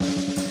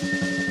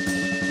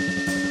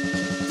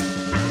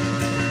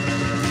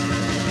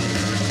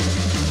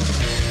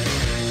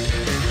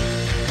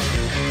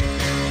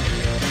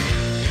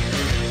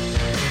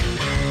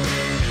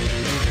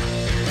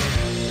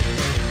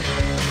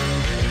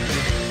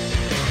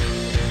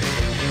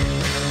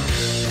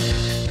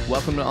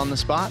Welcome to On the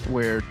Spot,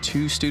 where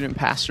two student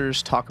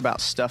pastors talk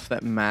about stuff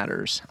that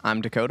matters. I'm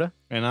Dakota.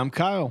 And I'm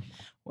Kyle.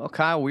 Well,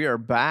 Kyle, we are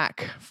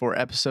back for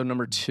episode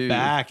number 2.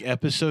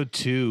 Episode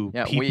 2.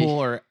 Yeah, People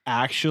are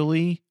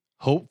actually,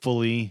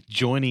 hopefully,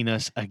 joining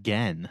us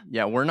again.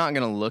 Yeah, we're not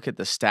going to look at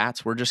the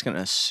stats. We're just going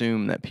to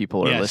assume that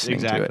people are listening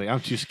exactly. to it.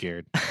 I'm too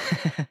scared.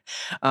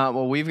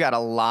 Well, we've got a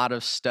lot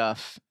of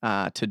stuff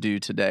to do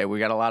today. We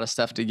got a lot of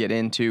stuff to get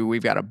into.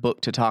 We've got a book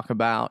to talk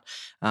about.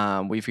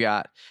 We've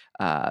got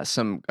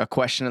a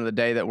question of the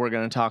day that we're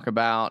going to talk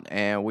about,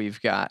 and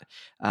we've got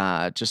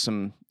just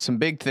some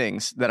big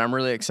things that I'm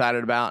really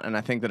excited about, and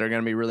I think that are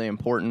going to be really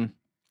important.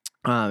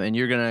 And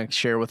you're going to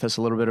share with us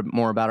a little bit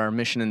more about our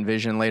mission and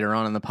vision later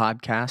on in the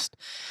podcast.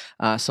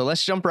 So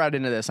let's jump right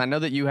into this. I know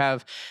that you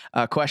have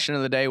a question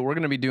of the day. We're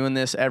going to be doing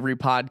this every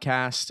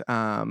podcast,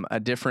 a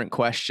different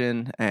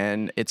question,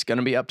 and it's going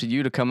to be up to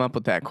you to come up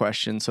with that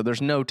question. So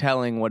there's no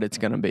telling what it's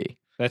going to be.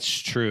 That's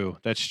true.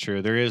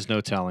 There is no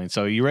telling.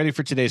 So you ready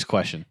for today's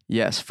question?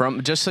 Yes.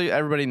 Just so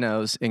everybody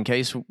knows, in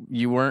case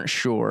you weren't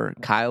sure,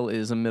 Kyle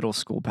is a middle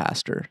school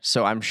pastor.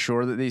 So I'm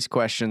sure that these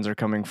questions are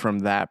coming from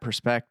that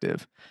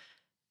perspective.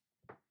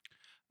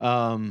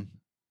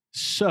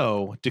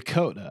 So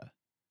Dakota,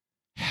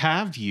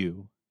 have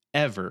you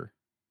ever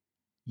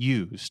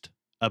used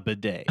a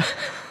bidet?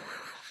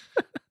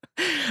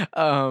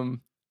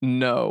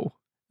 No.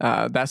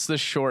 That's the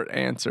short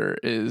answer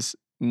is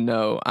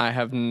no, I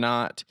have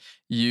not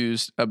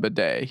used a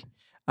bidet.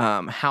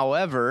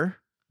 However.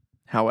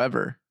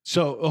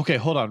 So, okay,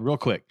 hold on real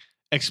quick.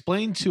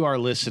 Explain to our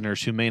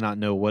listeners who may not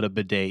know what a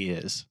bidet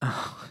is.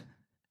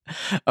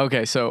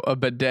 Okay, so a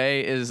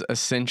bidet is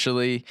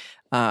essentially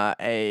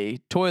a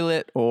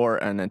toilet or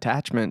an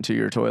attachment to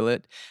your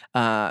toilet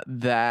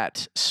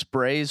that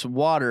sprays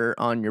water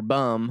on your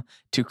bum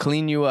to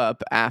clean you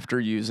up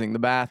after using the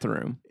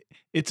bathroom.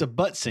 It's a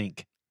butt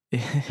sink.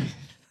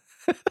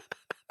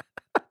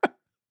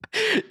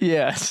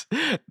 Yes,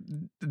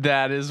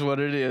 that is what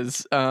it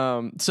is.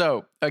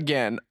 So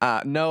again,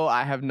 no,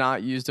 I have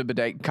not used a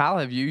bidet. Kyle,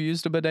 have you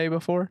used a bidet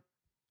before?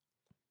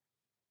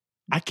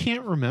 I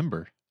can't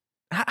remember.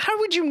 How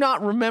would you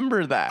not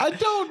remember that? I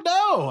don't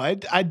know.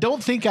 I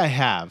don't think I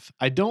have.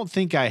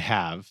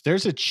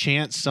 There's a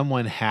chance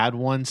someone had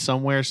one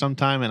somewhere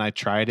sometime and I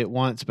tried it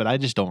once, but I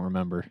just don't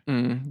remember.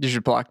 You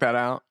should block that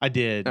out. I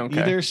did.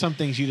 Okay. There's some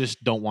things you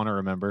just don't want to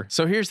remember.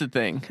 So here's the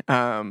thing.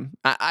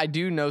 I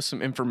do know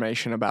some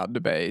information about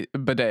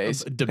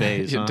bidets.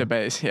 Debates, huh?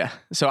 Debates, yeah.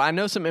 So I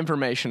know some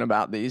information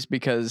about these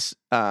because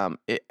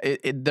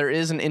there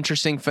is an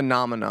interesting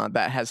phenomenon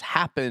that has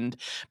happened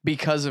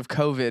because of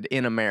COVID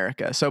in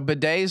America. So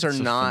bidets are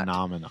not...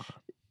 phenomenon.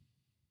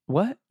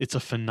 What? It's a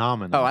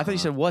phenomenon. Oh, I thought you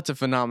said, what's a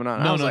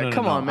phenomenon? No,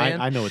 Come on,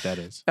 man. I know what that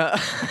is.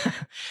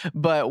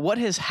 But what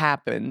has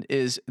happened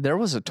is there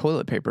was a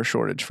toilet paper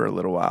shortage for a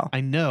little while.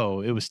 I know.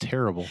 It was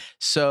terrible.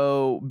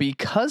 So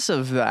because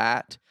of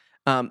that,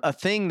 a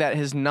thing that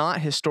has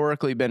not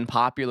historically been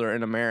popular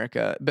in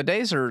America,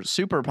 bidets are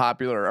super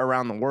popular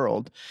around the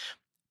world.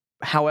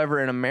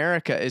 However, in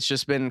America, it's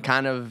just been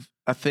kind of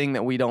a thing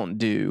that we don't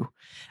do.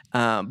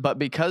 But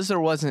because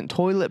there wasn't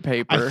toilet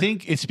paper... I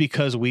think it's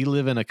because we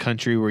live in a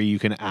country where you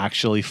can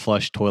actually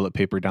flush toilet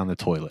paper down the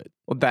toilet.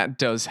 Well, that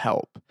does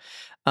help.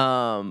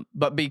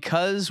 But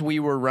because we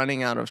were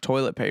running out of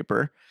toilet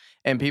paper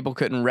and people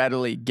couldn't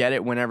readily get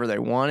it whenever they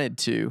wanted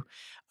to,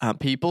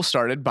 people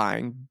started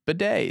buying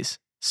bidets.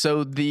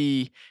 So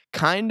the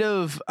kind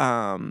of...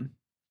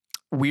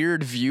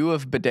 weird view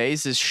of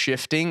bidets is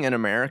shifting in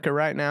America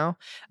right now,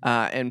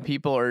 and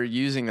people are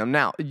using them.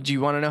 Now, do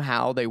you want to know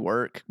how they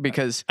work?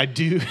 Because I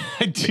do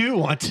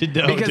want to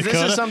know. Because Dakota,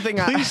 this is something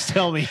please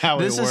tell me how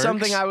it works. This is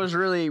something I was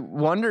really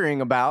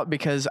wondering about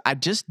because I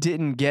just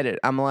didn't get it.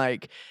 I'm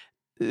like,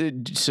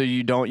 so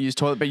you don't use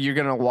toilet, but you're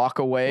gonna walk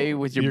away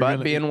with your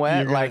butt being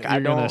wet? You're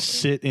gonna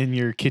sit in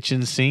your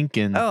kitchen sink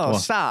and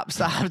stop.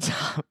 So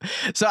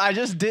I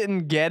just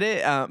didn't get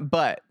it,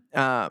 but.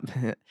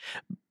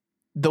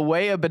 The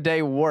way a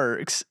bidet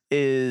works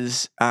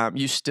is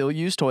you still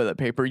use toilet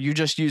paper. You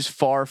just use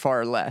far,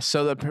 far less.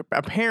 So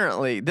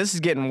apparently, this is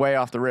getting way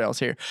off the rails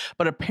here,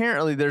 but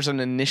apparently there's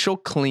an initial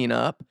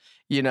cleanup,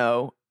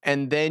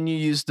 and then you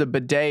use the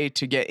bidet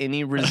to get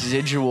any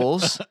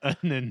residuals.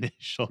 An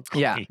initial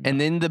cleanup. Yeah, and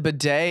then the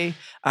bidet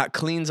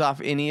cleans off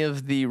any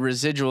of the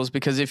residuals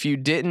because if you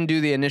didn't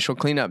do the initial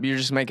cleanup, you're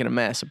just making a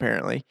mess,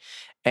 apparently.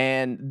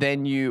 And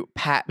then you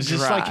pat dry. Is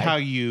this like how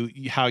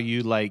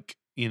you like...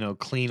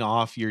 clean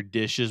off your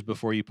dishes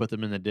before you put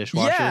them in the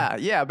dishwasher?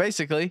 Yeah,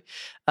 basically.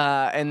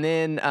 And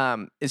then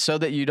so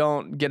that you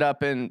don't get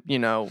up and,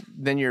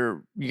 then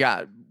you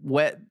got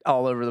wet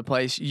all over the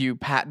place, you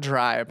pat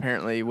dry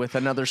apparently with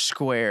another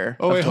square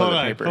of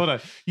toilet paper. Hold on.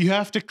 You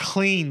have to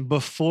clean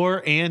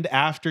before and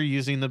after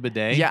using the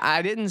bidet? Yeah,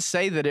 I didn't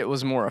say that it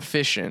was more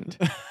efficient,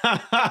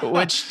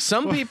 which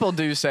some people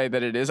do say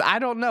that it is. I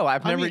don't know.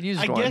 I've never used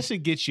one. I guess it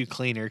gets you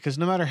cleaner because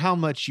no matter how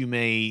much you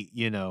may,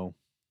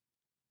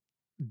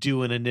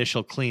 do an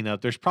initial cleanup,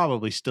 there's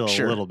probably still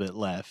a little bit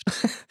left.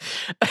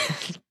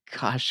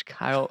 Gosh,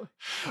 Kyle.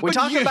 We But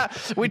talked you're-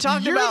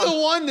 about You're the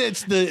one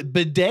that's the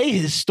bidet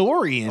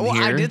historian well,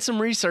 here. I did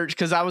some research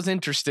because I was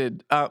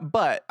interested.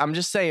 But I'm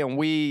just saying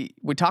we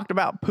talked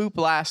about poop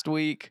last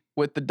week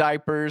with the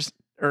diapers,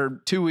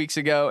 or 2 weeks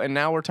ago, and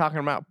now we're talking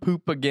about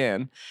poop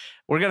again.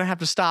 We're gonna have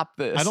to stop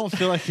this. I don't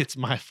feel like it's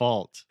my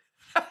fault.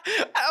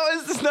 How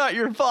is this not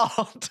your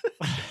fault?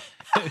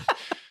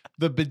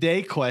 The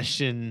bidet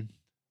question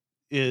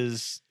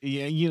is,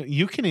 yeah,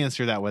 you can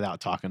answer that without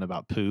talking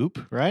about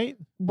poop, right?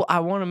 Well, I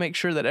want to make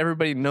sure that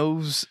everybody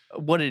knows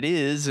what it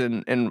is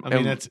and I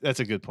mean, that's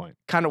a good point.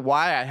 kind of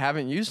why I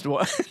haven't used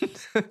one.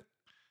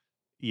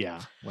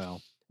 Yeah.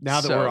 Well, now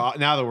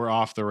that we're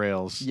off the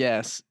rails,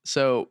 Yes.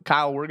 So,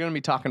 Kyle, we're going to be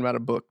talking about a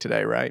book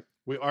today, right?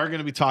 we are going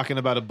to be talking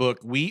about a book.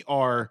 We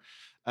are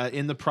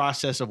in the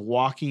process of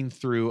walking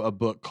through a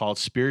book called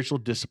Spiritual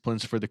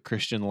Disciplines for the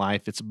Christian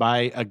Life. It's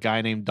by a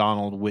guy named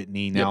Donald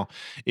Whitney. Now,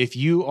 if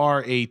you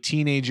are a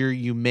teenager,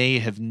 you may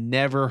have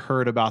never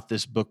heard about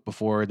this book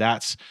before.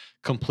 That's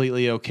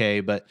completely okay.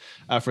 But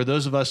for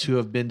those of us who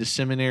have been to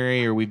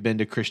seminary, or we've been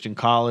to Christian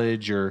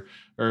college, or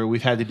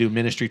we've had to do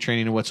ministry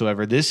training or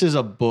whatsoever, this is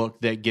a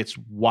book that gets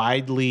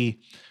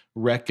widely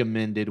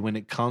recommended when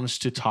it comes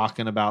to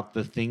talking about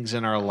the things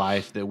in our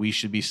life that we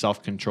should be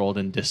self-controlled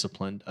and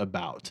disciplined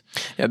about.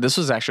 Yeah, this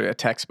was actually a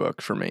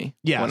textbook for me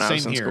when I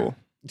was in school.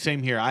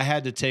 Same here. I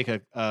had to take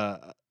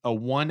a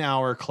 1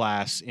 hour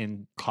class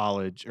in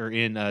college, or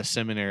in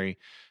seminary,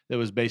 that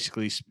was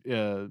basically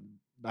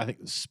I think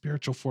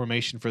spiritual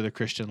formation for the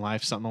Christian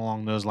life, something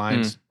along those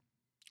lines.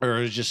 Or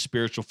it was just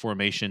spiritual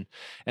formation.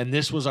 And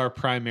this was our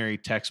primary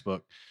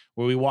textbook,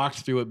 where we walked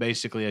through it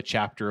basically a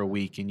chapter a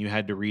week, and you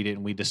had to read it,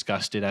 and we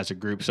discussed it as a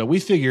group. So we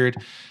figured,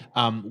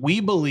 we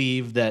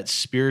believe that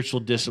spiritual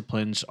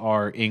disciplines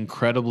are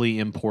incredibly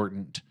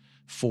important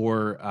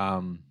for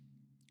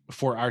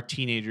our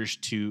teenagers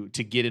to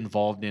get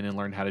involved in and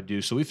learn how to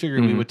do. So we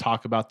figured we would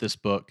talk about this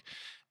book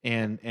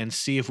and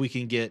see if we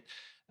can get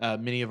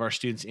many of our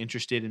students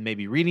interested in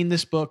maybe reading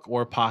this book,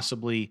 or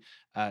possibly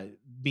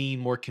being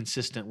more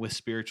consistent with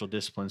spiritual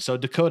discipline. So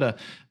Dakota,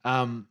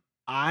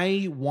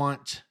 I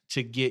want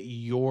to get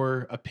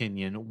your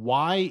opinion.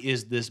 Why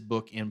is this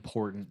book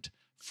important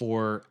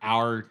for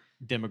our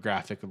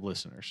demographic of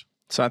listeners?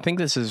 So I think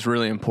this is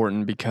really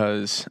important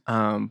because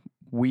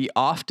we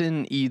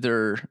often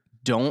either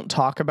don't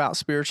talk about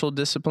spiritual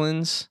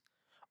disciplines,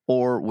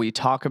 or we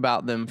talk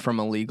about them from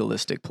a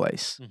legalistic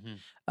place.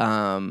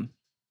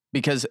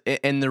 Because,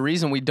 and the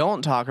reason we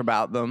don't talk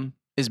about them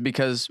is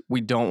because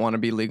we don't want to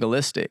be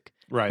legalistic.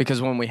 Right.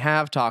 Because when we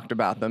have talked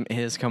about them, it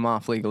has come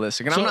off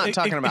legalistic. And I'm not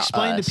talking about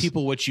explain us. to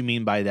people what you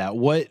mean by that.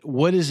 What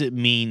does it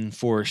mean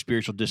for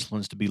spiritual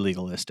disciplines to be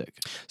legalistic?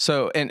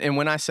 So, and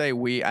when I say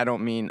we, I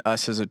don't mean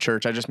us as a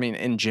church. I just mean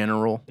in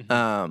general.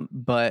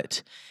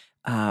 But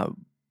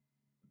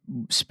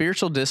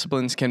spiritual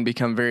disciplines can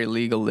become very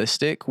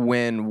legalistic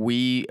when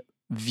we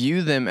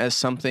view them as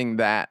something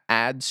that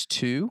adds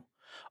to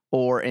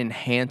or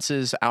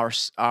enhances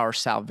our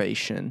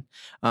salvation,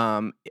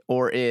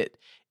 or it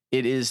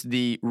is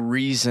the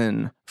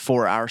reason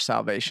for our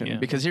salvation. Yeah.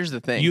 Because here's the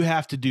thing. You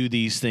have to do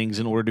these things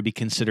in order to be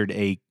considered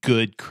a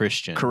good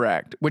Christian.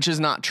 Correct, which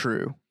is not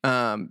true.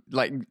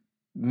 Like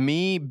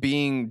me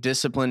being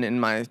disciplined in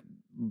my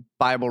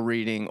Bible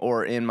reading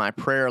or in my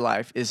prayer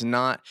life is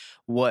not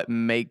what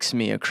makes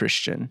me a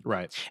Christian.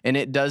 Right. And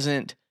it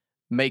doesn't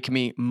make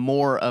me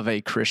more of a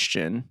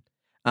Christian.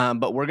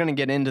 But we're going to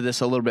get into this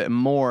a little bit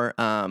more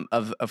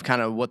of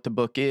kind of what the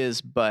book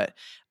is. But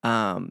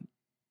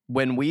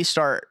when we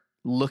start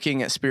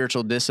looking at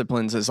spiritual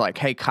disciplines as like,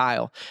 hey,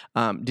 Kyle,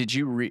 did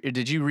you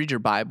read your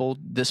Bible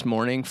this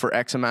morning for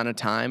X amount of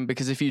time?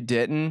 Because if you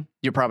didn't,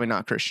 you're probably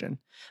not Christian.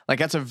 Like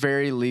that's a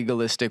very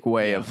legalistic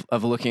way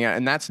of looking at it.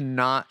 And that's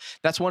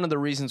one of the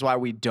reasons why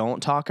we don't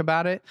talk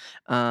about it.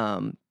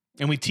 And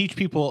we teach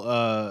people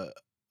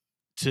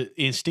to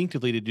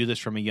instinctively to do this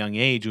from a young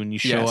age. When you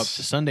show up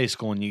to Sunday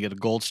school and you get a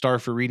gold star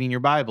for reading your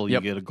Bible, you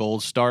get a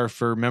gold star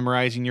for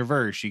memorizing your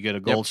verse, you get a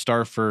gold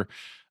star for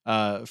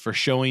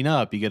showing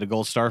up, you get a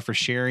gold star for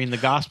sharing the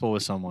gospel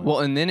with someone. Well,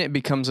 and then it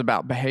becomes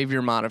about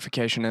behavior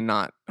modification and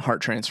not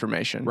heart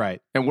transformation.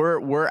 Right. And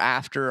we're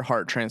after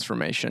heart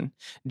transformation.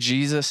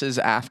 Jesus is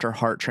after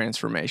heart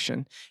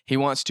transformation. He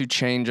wants to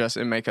change us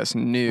and make us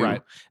new,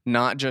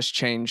 not just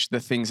change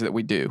the things that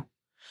we do.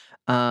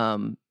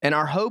 And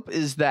our hope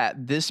is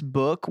that this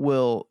book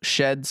will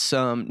shed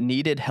some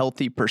needed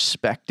healthy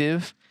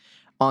perspective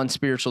on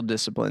spiritual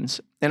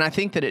disciplines. And I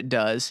think that it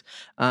does,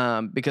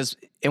 because,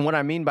 and what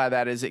I mean by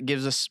that is it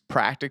gives us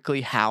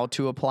practically how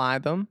to apply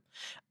them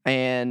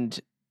and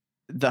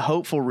the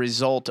hopeful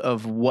result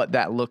of what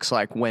that looks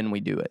like when we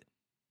do it.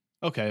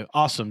 Okay,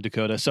 awesome,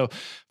 Dakota. So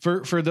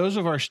for those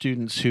of our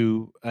students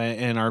who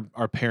and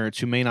our parents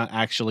who may not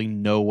actually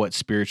know what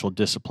spiritual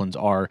disciplines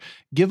are,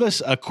 give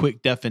us a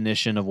quick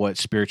definition of what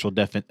spiritual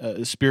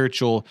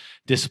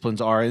disciplines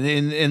are.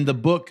 And the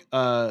book,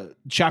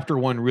 chapter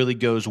 1 really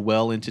goes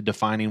well into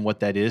defining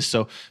what that is.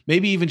 So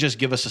maybe even just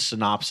give us a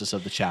synopsis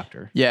of the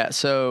chapter. Yeah,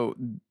 so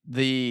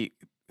the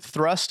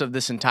thrust of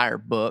this entire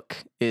book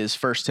is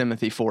 1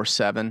 Timothy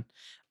 4:7.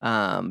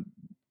 And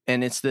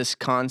it's this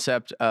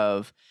concept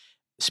of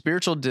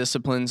spiritual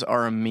disciplines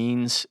are a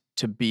means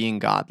to being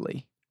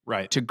godly,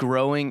 Right. to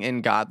growing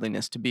in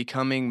godliness, to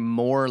becoming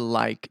more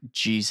like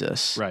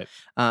Jesus. Right.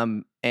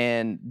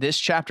 And this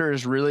chapter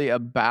is really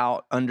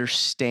about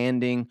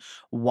understanding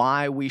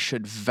why we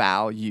should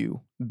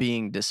value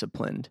being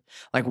disciplined.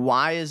 Like,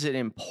 why is it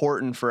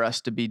important for us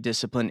to be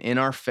disciplined in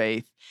our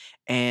faith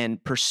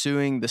and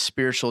pursuing the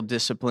spiritual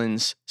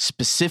disciplines,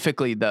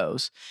 specifically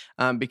those?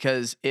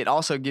 Because it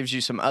also gives you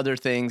some other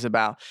things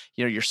about,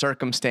 your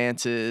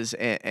circumstances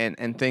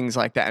and things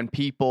like that, and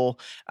people,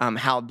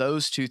 how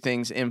those two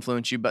things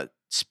influence you. But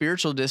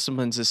spiritual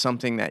disciplines is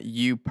something that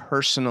you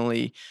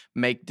personally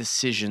make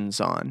decisions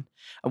on,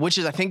 which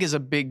I think is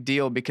a big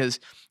deal, because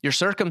your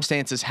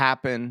circumstances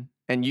happen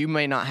and you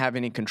may not have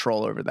any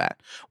control over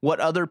that. What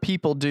other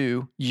people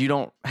do, you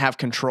don't have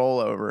control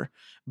over,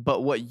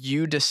 but what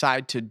you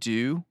decide to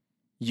do,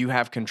 you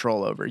have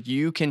control over.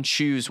 You can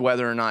choose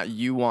whether or not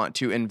you want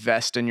to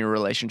invest in your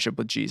relationship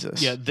with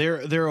Jesus. Yeah,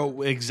 they're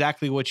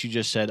exactly what you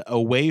just said. A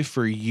way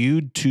for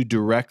you to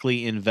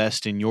directly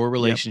invest in your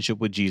relationship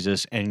with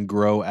Jesus and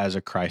grow as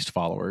a Christ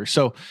follower.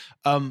 So,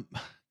 I'm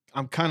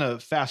kind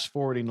of fast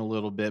forwarding a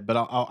little bit, but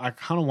I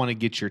kind of want to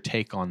get your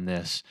take on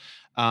this.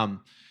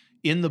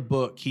 In the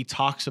book, he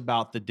talks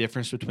about the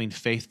difference between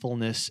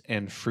faithfulness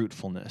and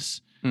fruitfulness.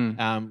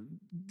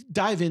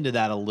 Dive into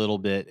that a little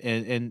bit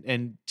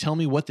and tell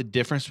me what the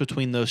difference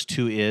between those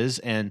two is,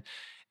 and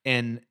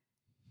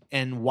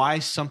why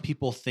some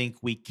people think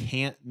we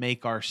can't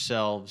make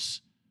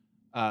ourselves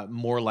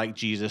more like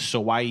Jesus. So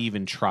why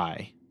even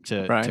try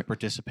to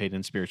participate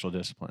in spiritual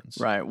disciplines?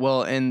 Right.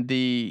 Well,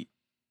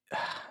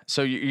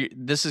 so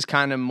this is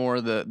kind of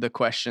more the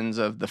questions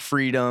of the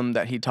freedom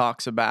that he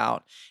talks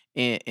about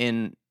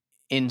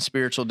in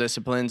spiritual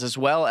disciplines, as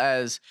well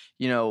as,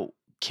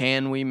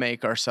 can we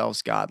make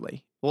ourselves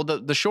godly? Well,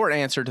 the short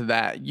answer to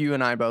that, you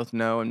and I both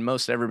know, and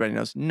most everybody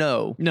knows,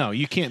 no. No,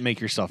 you can't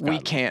make yourself godly.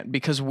 We can't,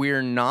 because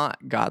we're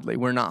not godly.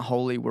 We're not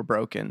holy. We're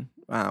broken.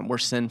 We're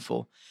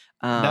sinful.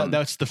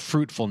 That's the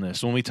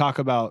fruitfulness. When we talk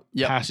about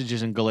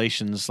passages in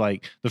Galatians,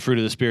 like the fruit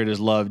of the Spirit is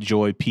love,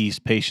 joy, peace,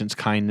 patience,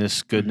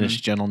 kindness, goodness,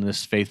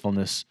 gentleness,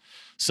 faithfulness,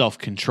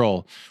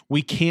 self-control.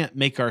 We can't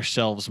make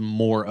ourselves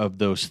more of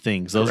those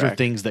things. Those are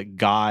things that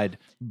God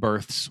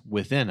births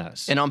within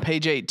us. And on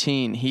page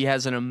 18, he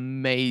has an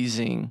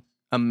amazing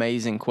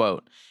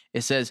quote.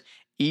 It says,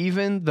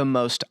 "Even the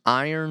most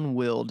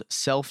iron-willed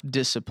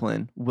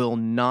self-discipline will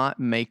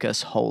not make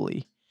us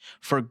holy,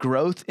 for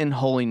growth in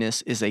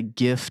holiness is a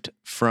gift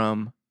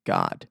from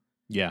God."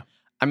 Yeah.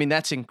 I mean,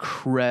 that's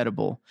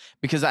incredible,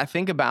 because I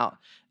think about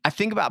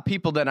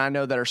people that I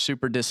know that are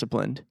super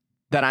disciplined,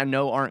 that I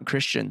know aren't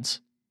Christians.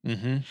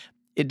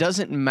 It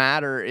doesn't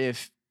matter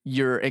if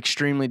you're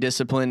extremely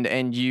disciplined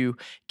and you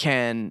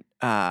can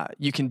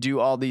do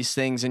all these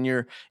things, and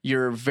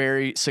you're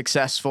very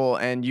successful,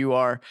 and you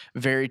are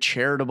very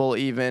charitable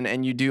even,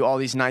 and you do all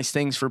these nice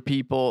things for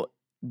people.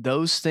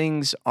 Those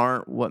things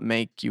aren't what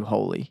make you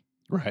holy.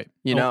 Right.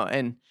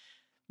 And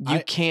you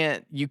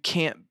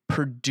can't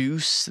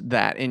produce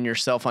that in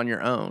yourself on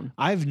your own.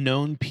 I've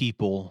known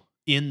people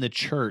in the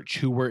church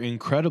who were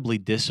incredibly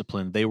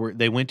disciplined. They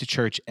went to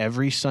church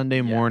every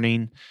Sunday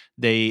morning.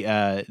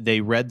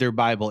 They read their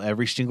Bible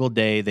every single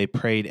day. They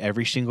prayed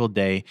every single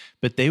day,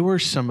 but they were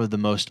some of the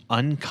most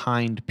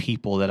unkind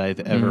people that I've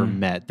ever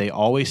met. They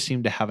always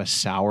seemed to have a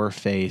sour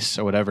face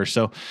or whatever.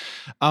 So,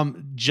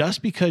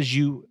 just because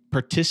you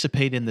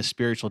participate in the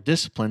spiritual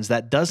disciplines,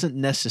 that doesn't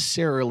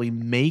necessarily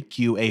make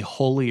you a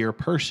holier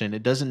person.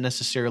 It doesn't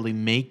necessarily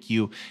make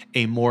you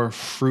a more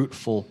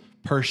fruitful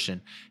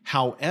person.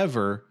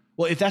 However,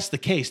 well, if that's the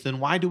case, then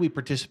why do we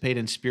participate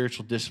in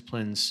spiritual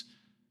disciplines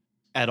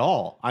at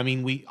all? I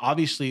mean, we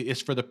obviously,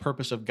 it's for the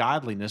purpose of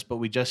godliness, but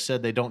we just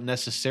said they don't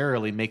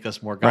necessarily make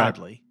us more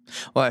godly.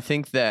 Right. Well, I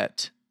think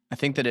that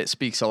it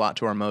speaks a lot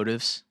to our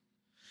motives.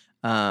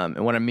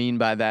 And what I mean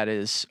by that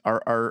is,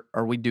 are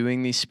we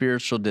doing these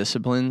spiritual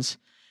disciplines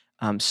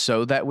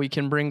so that we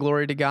can bring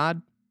glory to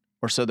God,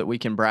 or so that we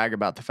can brag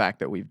about the fact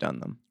that we've done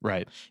them?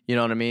 Right. You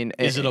know what I mean?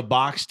 Is it a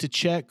box to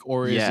check,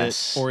 or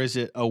is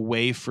it a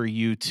way for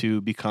you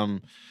to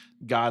become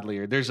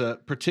godlier? There's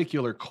a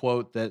particular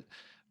quote that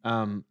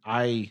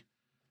I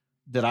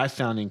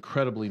found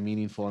incredibly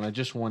meaningful, and I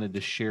just wanted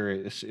to share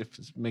it.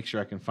 Make sure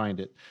I can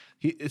find it.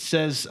 It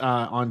says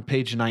on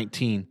page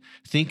 19,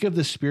 "Think of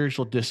the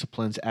spiritual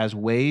disciplines as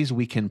ways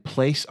we can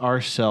place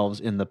ourselves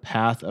in the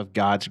path of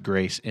God's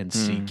grace and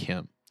seek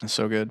Him." That's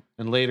so good.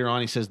 And later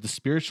on, he says, "The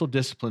spiritual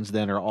disciplines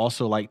then are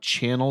also like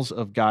channels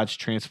of God's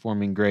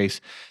transforming grace.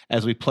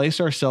 As we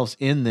place ourselves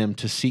in them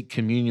to seek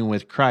communion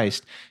with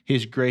Christ,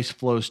 His grace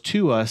flows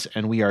to us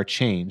and we are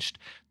changed.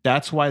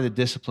 That's why the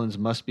disciplines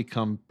must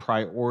become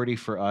priority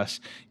for us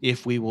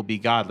if we will be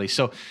godly."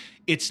 So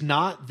it's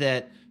not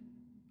that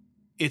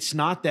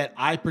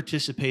I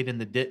participate in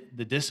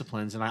the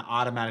disciplines and I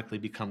automatically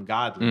become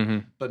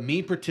godly, but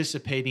me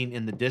participating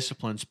in the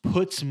disciplines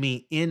puts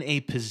me in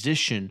a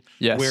position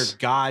where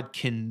God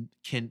can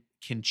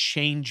can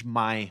change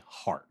my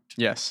heart.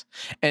 Yes.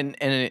 And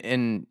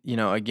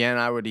again,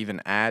 I would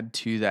even add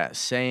to that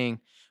saying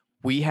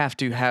we have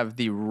to have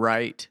the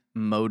right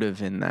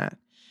motive in that,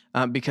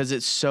 because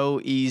it's so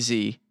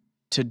easy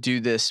to do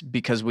this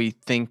because we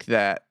think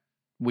that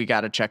we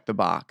got to check the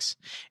box.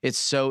 It's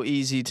so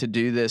easy to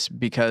do this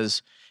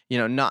because,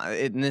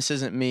 and this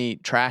isn't me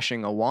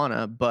trashing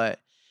Awana, but,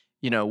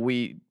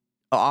 we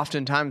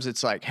oftentimes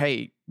it's like,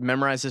 hey,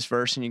 memorize this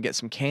verse and you get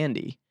some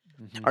candy.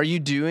 Mhm. Are you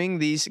doing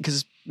these?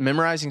 Because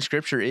memorizing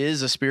scripture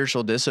is a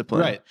spiritual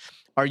discipline. Right.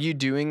 Are you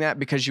doing that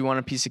because you want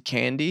a piece of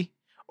candy?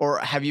 Or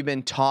have you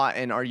been taught,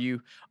 and are you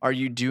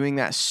doing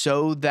that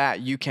so that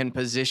you can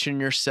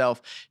position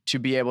yourself to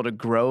be able to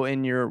grow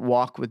in your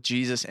walk with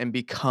Jesus and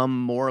become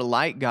more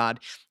like God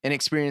and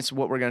experience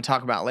what we're going to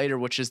talk about later,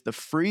 which is the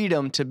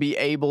freedom to be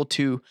able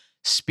to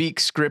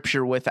speak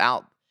scripture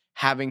without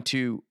having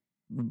to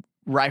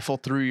rifle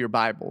through your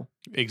Bible?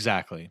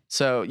 Exactly.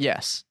 So,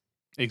 yes.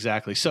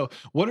 Exactly. So,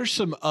 what are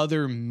some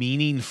other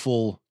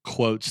meaningful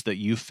quotes that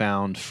you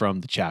found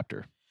from the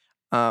chapter?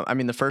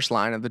 The first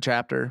line of the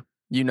chapter,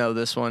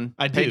 this one.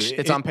 I do.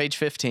 It's on page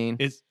 15.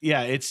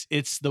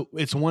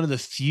 It's one of the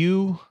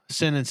few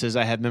sentences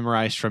I have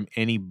memorized from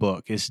any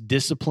book. It's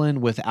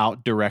discipline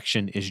without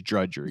direction is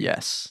drudgery.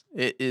 Yes,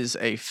 it is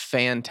a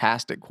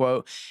fantastic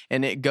quote,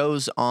 and it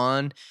goes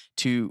on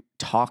to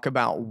talk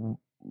about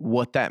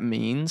what that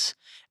means.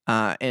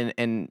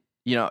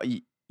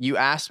 You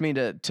asked me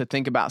to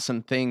think about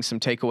some things, some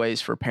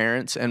takeaways for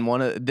parents, and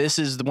this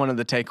is one of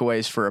the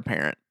takeaways for a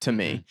parent to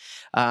me.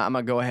 I'm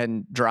gonna go ahead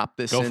and drop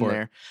this in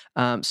there.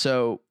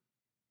 So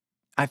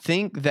I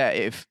think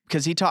that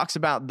because he talks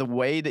about the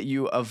way that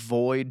you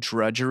avoid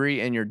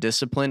drudgery in your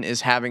discipline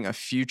is having a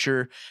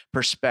future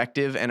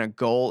perspective and a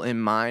goal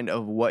in mind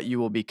of what you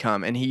will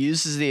become. And he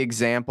uses the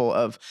example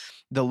of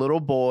the little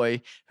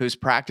boy who's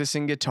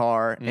practicing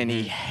guitar and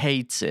he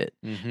hates it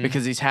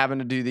because he's having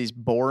to do these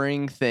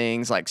boring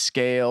things like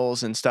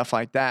scales and stuff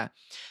like that.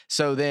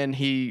 So then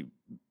he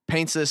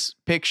paints this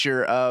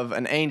picture of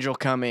an angel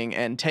coming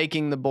and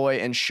taking the boy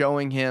and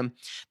showing him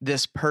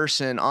this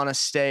person on a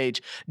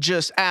stage,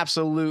 just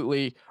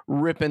absolutely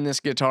ripping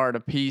this guitar to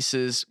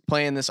pieces,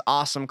 playing this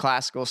awesome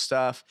classical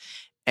stuff.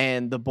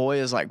 And the boy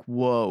is like,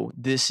 whoa,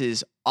 this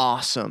is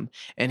awesome.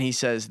 And he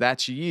says,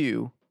 that's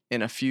you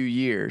in a few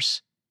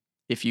years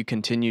if you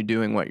continue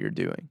doing what you're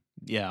doing.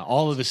 Yeah.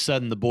 All of a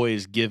sudden, the boy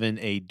is given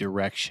a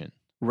direction.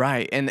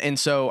 Right. And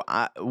so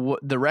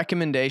the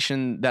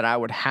recommendation that I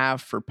would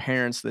have for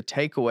parents, the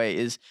takeaway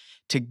is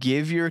to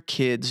give your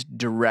kids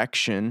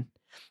direction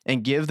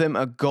and give them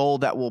a goal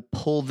that will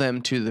pull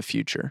them to the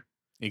future.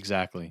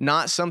 Exactly.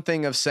 Not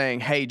something of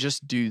saying, hey,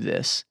 just do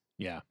this.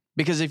 Yeah.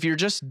 Because if you're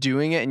just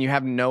doing it and you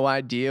have no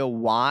idea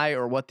why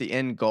or what the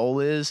end goal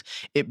is,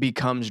 it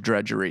becomes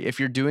drudgery. If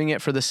you're doing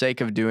it for the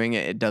sake of doing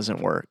it, it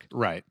doesn't work.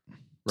 Right.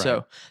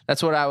 So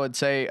that's what I would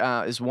say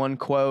is one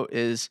quote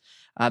is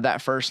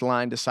that first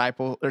line,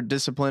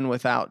 discipline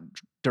without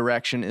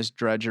direction is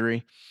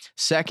drudgery.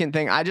 Second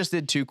thing, I just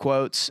did two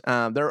quotes.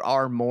 There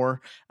are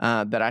more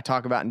that I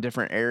talk about in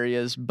different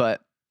areas,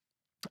 but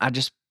I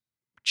just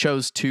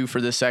chose two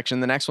for this section.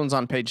 The next one's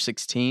on page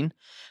 16.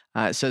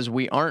 It says,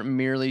 we aren't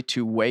merely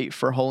to wait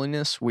for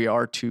holiness, we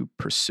are to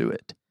pursue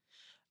it.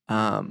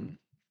 That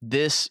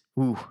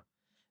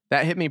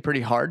hit me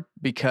pretty hard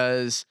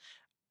because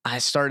I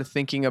started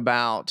thinking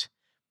about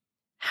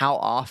how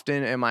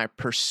often am I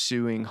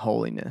pursuing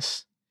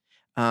holiness?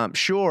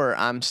 Sure,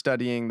 I'm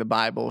studying the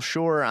Bible.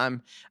 Sure,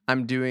 I'm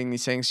doing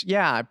these things.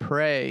 Yeah, I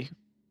pray.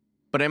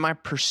 But am I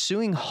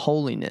pursuing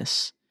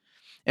holiness?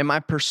 Am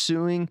I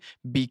pursuing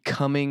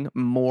becoming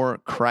more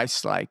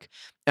Christ-like?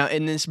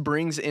 And this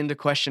brings into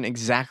question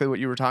exactly what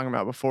you were talking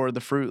about before,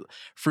 the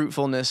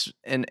fruitfulness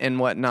and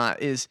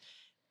whatnot is,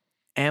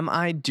 am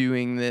I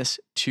doing this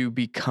to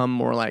become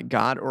more like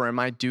God, or am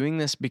I doing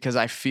this because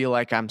I feel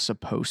like I'm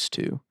supposed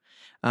to?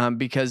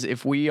 Because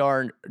if we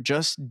are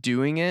just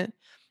doing it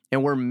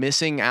and we're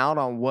missing out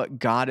on what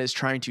God is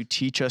trying to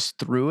teach us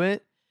through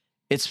it,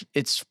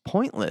 it's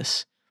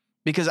pointless.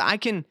 Because I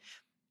can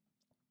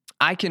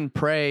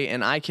pray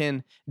and I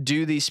can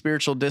do these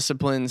spiritual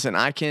disciplines and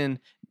I can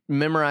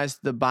memorize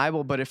the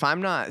Bible, but if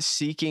I'm not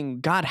seeking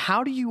God,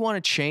 how do you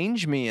want to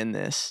change me in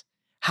this?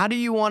 How do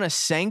you want to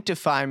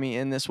sanctify me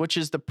in this, which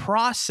is the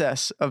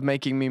process of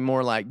making me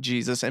more like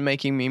Jesus and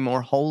making me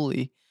more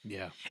holy?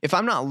 Yeah. If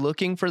I'm not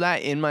looking for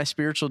that in my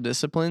spiritual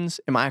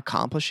disciplines, am I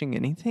accomplishing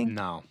anything?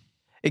 No.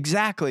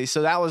 Exactly.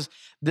 So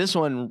this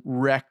one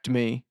wrecked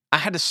me. I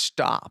had to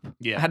stop.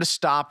 Yeah. I had to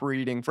stop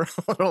reading for a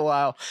little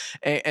while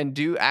and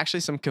do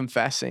actually some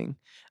confessing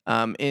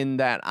in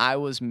that I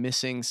was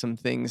missing some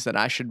things that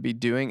I should be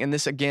doing. And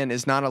this, again,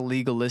 is not a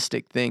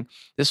legalistic thing.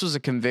 This was a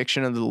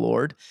conviction of the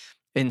Lord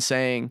in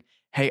saying,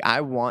 hey,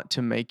 I want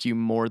to make you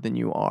more than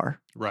you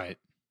are. Right.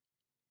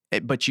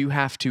 But you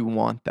have to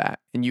want that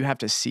and you have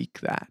to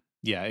seek that.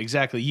 Yeah,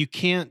 exactly. You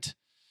can't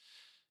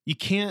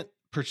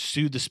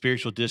pursue the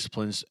spiritual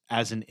disciplines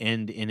as an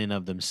end in and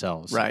of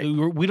themselves. Right.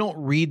 We don't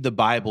read the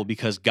Bible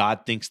because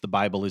God thinks the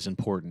Bible is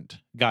important.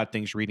 God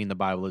thinks reading the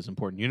Bible is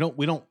important.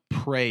 We don't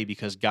pray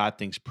because God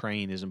thinks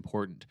praying is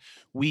important.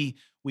 We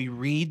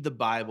read the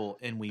Bible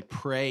and we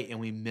pray and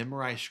we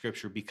memorize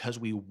scripture because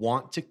we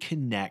want to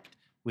connect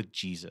with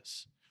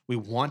Jesus. We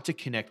want to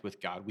connect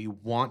with God. We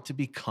want to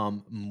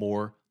become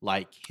more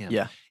like him.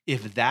 Yeah.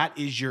 If that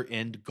is your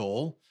end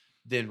goal,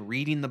 then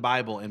reading the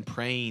Bible and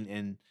praying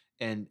and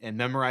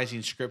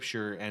memorizing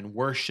scripture and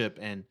worship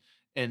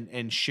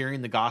and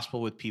sharing the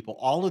gospel with people,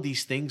 all of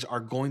these things are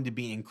going to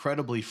be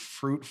incredibly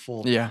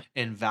fruitful Yeah.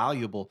 and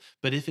valuable.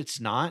 But if it's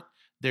not,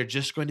 they're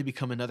just going to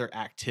become another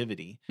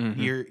activity.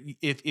 Mhm.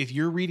 If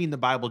you're reading the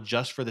Bible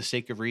just for the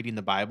sake of reading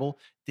the Bible,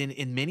 then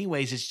in many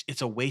ways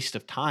it's a waste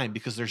of time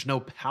because there's no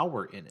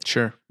power in it.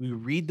 Sure. We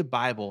read the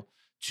Bible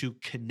to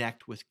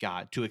connect with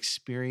God, to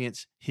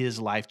experience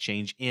his life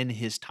change in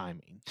his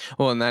timing.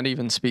 Well, and that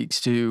even speaks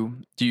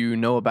to, do you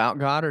know about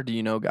God or do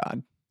you know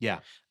God? Yeah.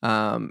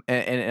 And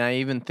I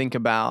even think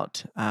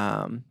about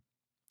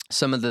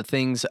some of the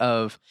things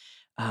of,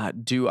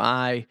 do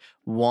I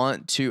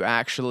want to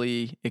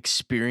actually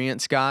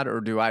experience God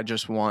or do I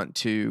just want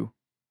to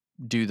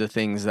do the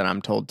things that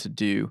I'm told to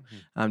do?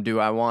 Do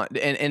I want,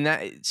 and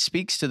that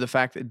speaks to the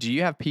fact that, do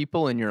you have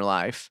people in your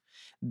life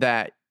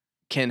that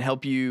can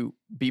help you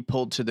be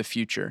pulled to the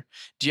future?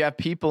 Do you have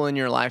people in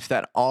your life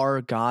that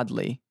are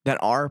godly, that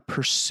are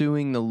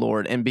pursuing the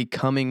Lord and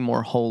becoming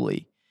more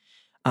holy?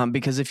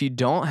 Because if you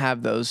don't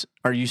have those,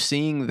 are you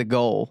seeing the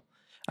goal?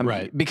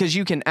 Right. Because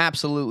you can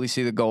absolutely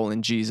see the goal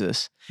in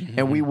Jesus,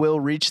 and we Mhm. will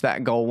reach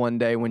that goal one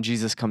day when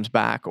Jesus comes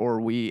back or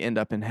we end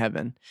up in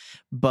heaven.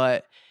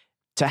 But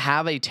to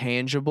have a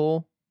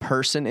tangible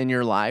person in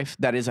your life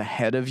that is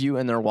ahead of you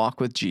in their walk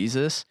with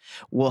Jesus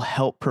will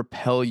help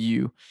propel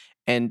you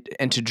and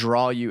to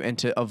draw you and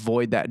to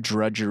avoid that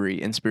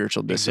drudgery in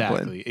spiritual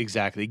discipline.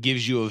 Exactly. It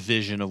gives you a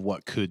vision of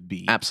what could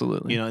be.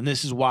 Absolutely. And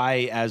this is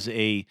why as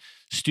a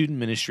student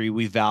ministry,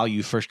 we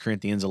value 1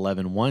 Corinthians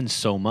 11:1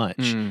 so much.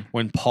 Mm,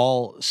 When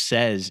Paul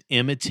says,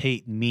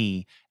 imitate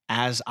me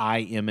as I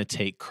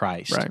imitate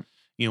Christ. right.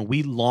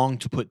 We long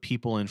to put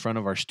people in front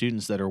of our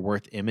students that are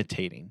worth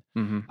imitating,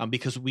 Hmm.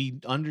 because we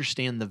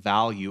understand the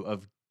value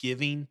of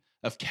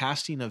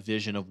casting a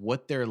vision of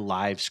what their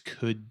lives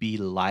could be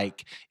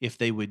like if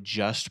they would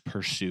just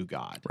pursue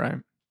God. Right.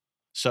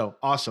 So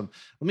awesome.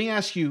 Let me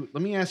ask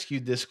you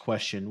this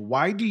question.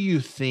 Why do you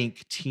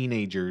think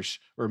teenagers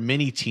or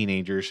many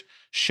teenagers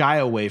shy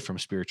away from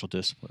spiritual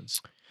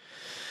disciplines?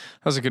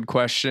 That was a good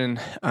question.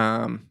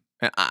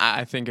 And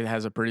I think it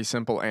has a pretty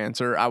simple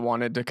answer. I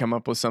wanted to come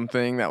up with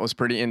something that was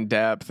pretty in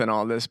depth and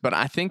all this, but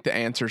I think the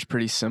answer is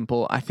pretty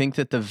simple. I think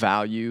that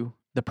the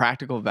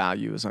practical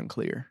value is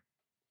unclear.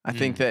 I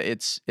think that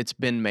it's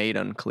been made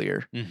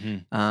unclear. Mm-hmm.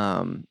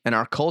 And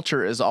our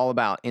culture is all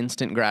about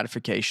instant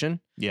gratification.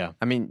 Yeah.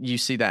 I mean, you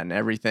see that in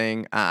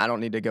everything. I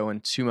don't need to go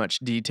into too much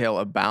detail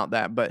about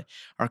that, but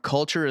our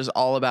culture is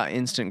all about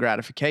instant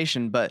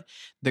gratification. But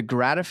the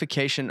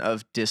gratification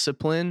of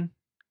discipline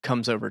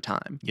comes over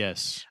time.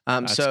 Yes.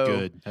 That's So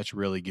good. That's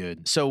really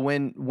good. so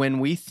when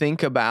we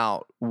think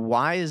about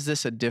why is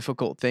this a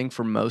difficult thing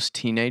for most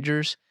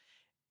teenagers,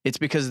 it's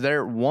because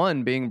they're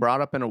being brought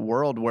up in a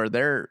world where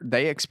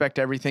they expect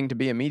everything to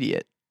be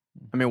immediate.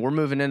 I mean, we're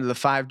moving into the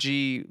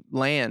 5G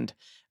land.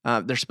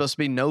 There's supposed to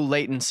be no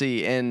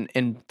latency in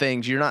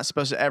things. You're not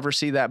supposed to ever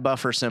see that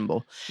buffer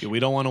symbol. Yeah, we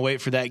don't want to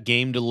wait for that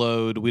game to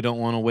load. We don't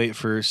want to wait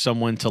for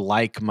someone to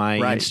like my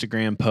Right.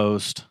 Instagram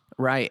post.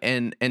 Right.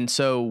 And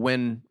so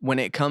when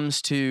it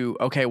comes to,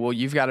 okay, well,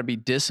 you've got to be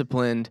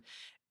disciplined,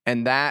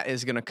 and that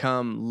is going to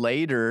come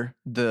later,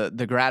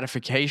 the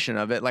gratification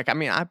of it. Like, I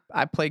mean,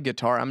 I play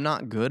guitar. I'm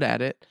not good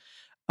at it.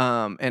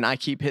 And I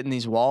keep hitting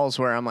these walls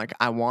where I'm like,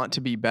 I want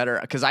to be better,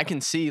 because I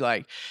can see,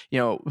 like,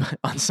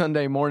 on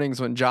Sunday mornings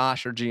when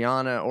Josh or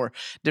Gianna or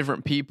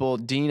different people,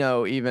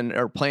 Dino even,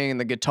 are playing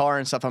the guitar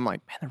and stuff. I'm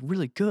like, man, they're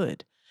really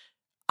good.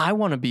 I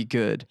want to be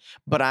good,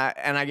 but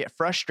I get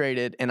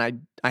frustrated and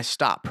I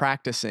stop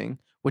practicing,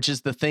 which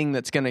is the thing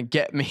that's going to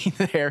get me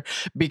there,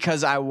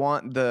 because I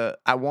want the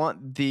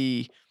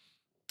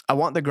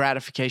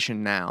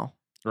gratification now.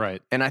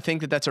 Right. And I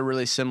think that that's a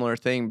really similar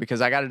thing,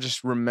 because I got to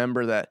just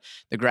remember that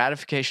the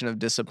gratification of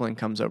discipline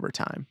comes over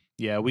time.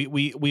 Yeah,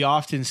 we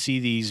often see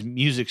these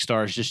music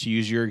stars, just to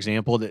use your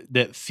example,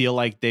 that feel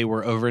like they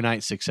were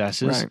overnight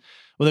successes. Right.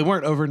 Well, they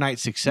weren't overnight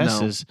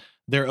successes.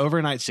 Their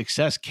overnight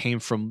success came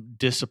from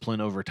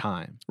discipline over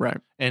time. Right.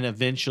 And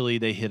eventually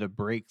they hit a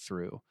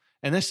breakthrough.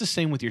 And that's the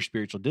same with your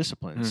spiritual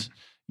disciplines.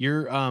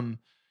 You're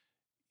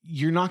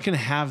not going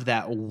to have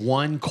that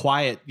one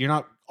quiet, you're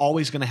not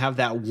always going to have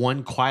that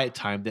one quiet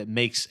time that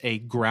makes a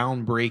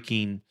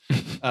groundbreaking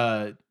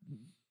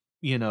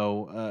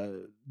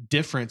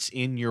difference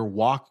in your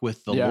walk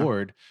with the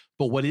Lord.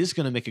 But what is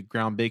going to make a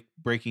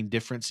groundbreaking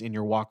difference in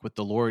your walk with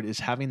the Lord is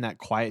having that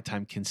quiet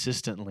time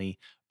consistently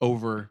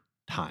over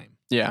time.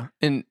 Yeah.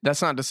 And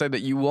that's not to say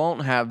that you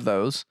won't have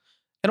those.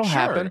 It'll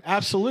happen.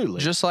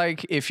 Absolutely. Just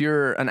like if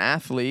you're an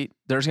athlete,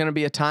 there's going to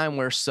be a time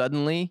where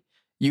suddenly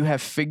you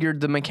have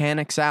figured the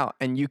mechanics out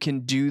and you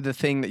can do the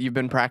thing that you've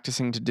been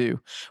practicing to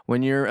do.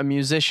 When you're a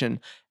musician,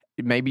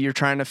 maybe you're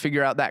trying to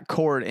figure out that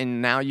chord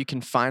and now you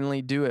can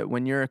finally do it.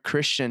 When you're a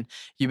Christian,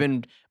 you've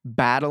been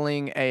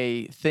battling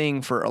a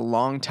thing for a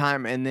long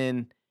time, and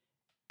then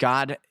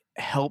God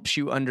helps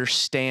you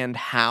understand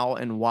how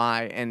and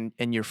why,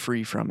 and you're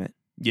free from it.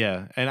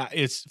 Yeah, and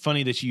it's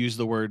funny that you use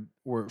the word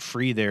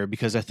free there,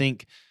 because I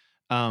think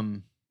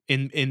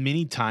in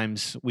many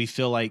times we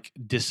feel like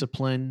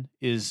discipline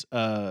is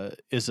a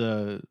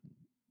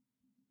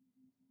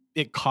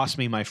it cost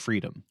me my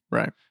freedom.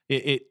 Right.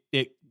 It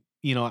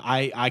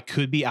I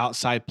could be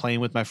outside playing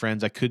with my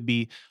friends. I could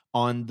be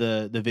on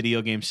the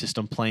video game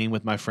system playing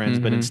with my friends,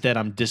 but Mhm. instead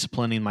I'm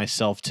disciplining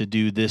myself to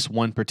do this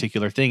one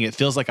particular thing. It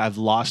feels like I've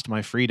lost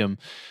my freedom,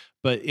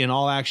 but in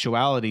all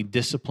actuality,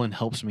 discipline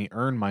helps me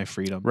earn my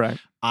freedom. Right.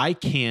 I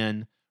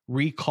can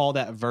recall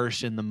that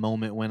verse in the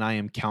moment when I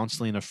am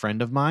counseling a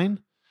friend of mine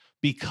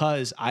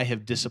because I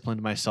have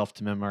disciplined myself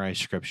to memorize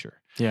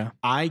scripture. Yeah.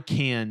 I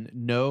can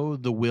know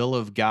the will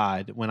of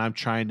God when I'm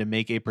trying to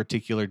make a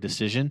particular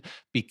decision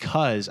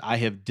because I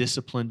have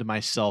disciplined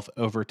myself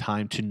over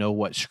time to know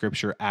what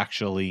scripture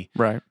actually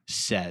Right.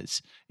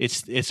 says.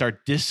 It's our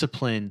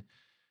discipline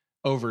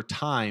over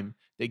time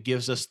that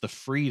gives us the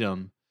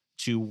freedom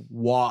to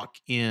walk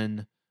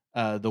in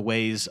the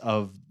ways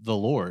of the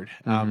Lord.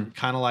 Mhm.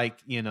 Kind of like,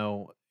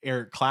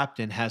 Eric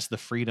Clapton has the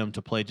freedom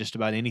to play just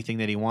about anything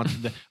that he wants.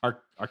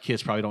 Our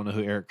kids probably don't know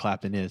who Eric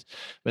Clapton is,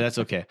 but that's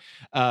okay.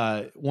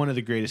 One of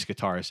the greatest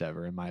guitarists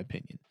ever, in my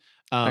opinion.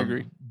 I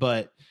agree.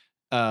 But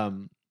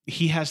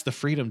he has the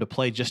freedom to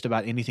play just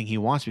about anything he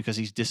wants because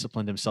he's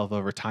disciplined himself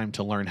over time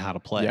to learn how to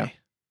play. Yeah.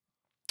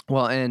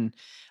 Well, and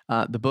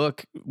the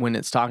book, when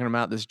it's talking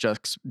about this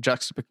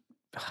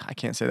I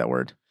can't say that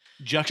word.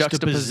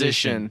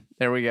 Juxtaposition.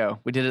 There we go.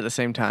 We did it at the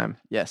same time.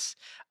 Yes.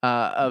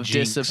 Of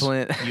Jinx,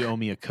 discipline. You owe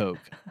me a Coke.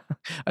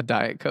 A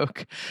Diet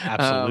Coke.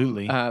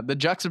 Absolutely. The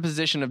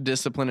juxtaposition of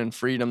discipline and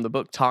freedom. The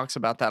book talks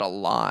about that a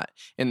lot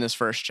in this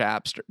first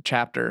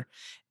chapter.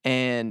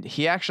 And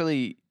he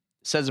actually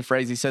says a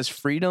phrase. He says,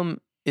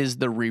 freedom is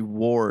the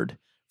reward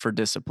for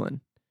discipline.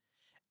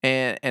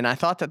 And I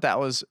thought that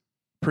was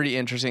pretty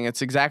interesting.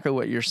 It's exactly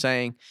what you're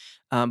saying.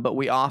 But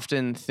we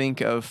often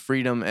think of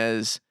freedom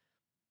as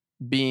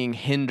being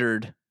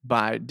hindered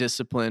by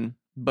discipline.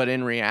 But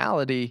in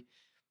reality,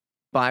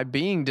 by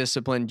being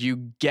disciplined,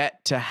 you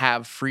get to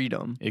have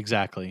freedom.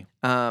 Exactly.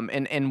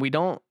 And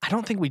I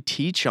don't think we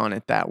teach on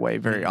it that way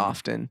very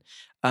often.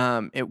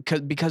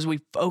 Because we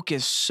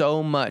focus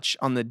so much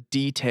on the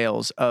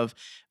details of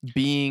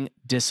being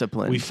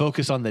disciplined. We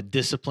focus on the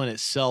discipline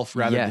itself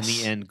rather than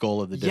the end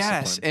goal of the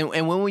discipline. Yes.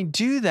 And when we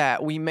do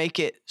that, we make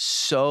it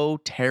so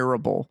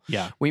terrible.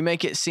 Yeah. We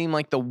make it seem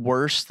like the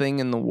worst thing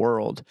in the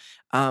world.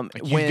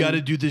 You've got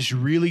to do this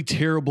really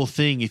terrible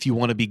thing if you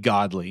want to be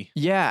godly.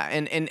 Yeah.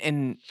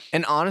 And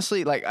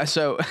honestly,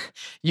 so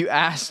you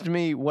asked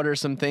me what are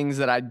some things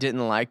that I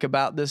didn't like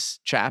about this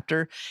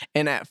chapter.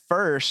 And at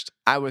first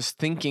I was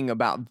thinking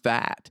about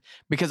that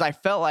because I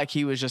felt like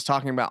he was just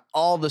talking about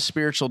all the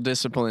spiritual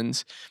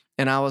disciplines.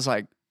 And I was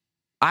like,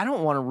 I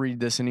don't want to read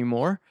this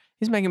anymore.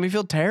 He's making me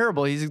feel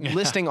terrible. He's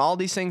listing all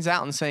these things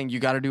out and saying, you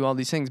got to do all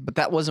these things. But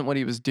that wasn't what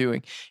he was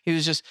doing. He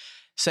was just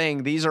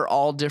saying these are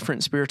all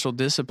different spiritual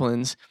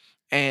disciplines.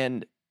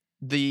 And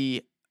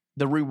the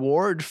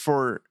reward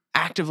for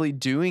actively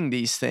doing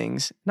these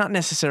things, not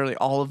necessarily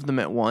all of them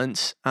at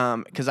once.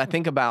 Because I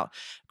think about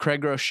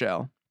Craig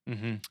Rochelle.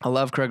 Mm-hmm. I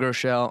love Craig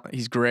Rochelle.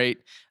 He's great.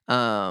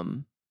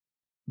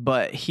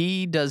 But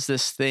he does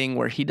this thing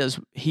where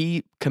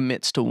he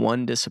commits to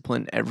one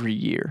discipline every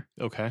year.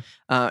 Okay.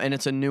 And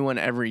it's a new one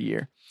every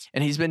year.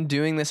 And he's been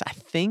doing this, I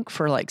think,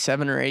 for like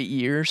 7 or 8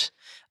 years.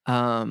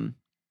 And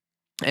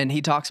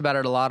he talks about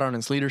it a lot on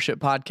his leadership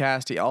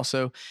podcast. He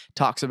also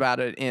talks about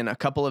it in a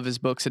couple of his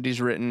books that he's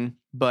written.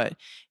 But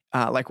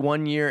like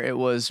one year, it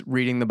was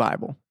reading the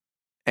Bible.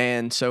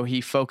 And so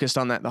he focused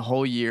on that the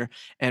whole year.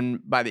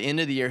 And by the end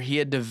of the year, he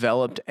had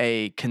developed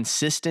a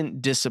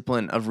consistent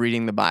discipline of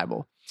reading the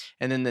Bible.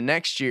 And then the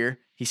next year,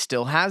 he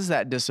still has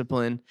that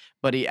discipline,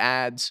 but he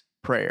adds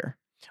prayer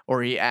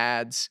or he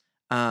adds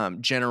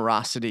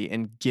generosity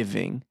and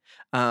giving.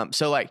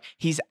 So like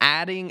he's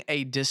adding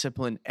a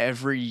discipline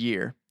every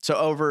year. So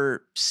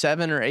over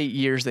 7 or 8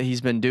 years that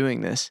he's been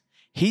doing this,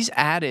 he's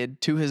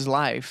added to his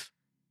life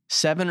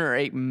 7 or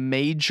 8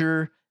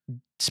 major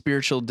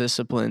spiritual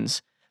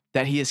disciplines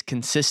that he is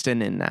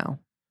consistent in now.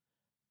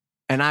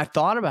 And I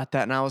thought about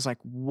that and I was like,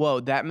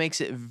 whoa, that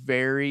makes it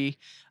very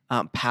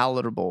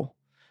palatable.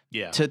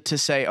 Yeah. To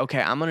say,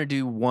 okay, I'm going to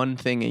do one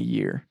thing a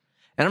year.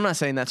 And I'm not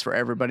saying that's for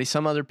everybody.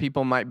 Some other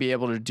people might be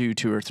able to do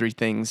 2 or 3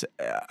 things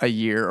a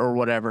year or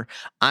whatever.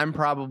 I'm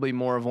probably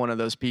more of one of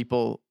those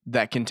people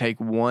that can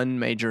take one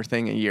major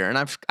thing a year. And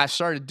I've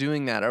started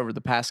doing that over the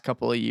past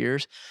couple of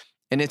years.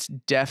 And it's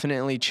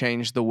definitely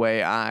changed the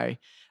way I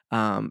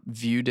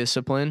view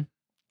discipline.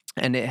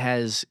 And it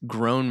has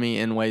grown me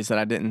in ways that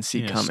I didn't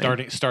see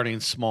coming. Starting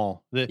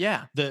small.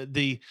 Yeah.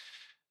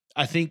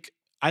 I think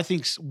I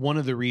think one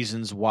of the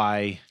reasons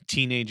why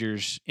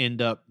teenagers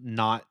end up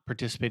not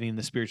participating in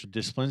the spiritual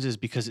disciplines is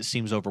because it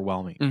seems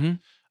overwhelming.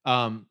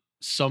 Mm-hmm.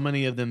 So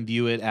many of them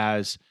view it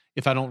as,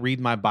 if I don't read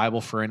my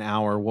Bible for an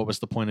hour, what was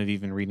the point of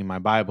even reading my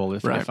Bible?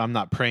 If, Right. if I'm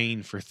not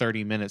praying for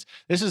 30 minutes,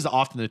 this is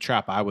often the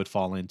trap I would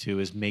fall into,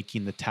 is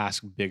making the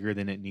task bigger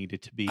than it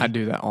needed to be. I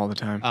do that all the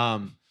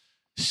time.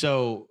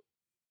 So,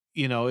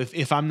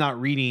 if I'm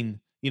not reading,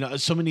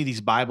 so many of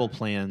these Bible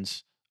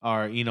plans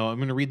are, I'm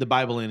going to read the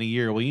Bible in a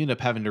year. Well, you end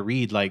up having to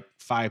read like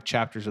 5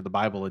 chapters of the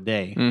Bible a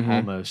day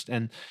almost.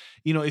 And,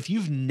 if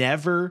you've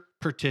never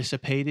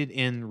participated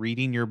in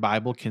reading your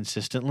Bible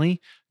consistently,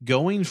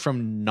 going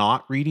from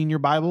not reading your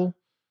Bible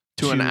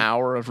to an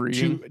hour of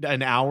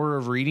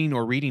reading,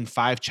 or reading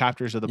 5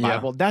 chapters of the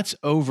Bible, that's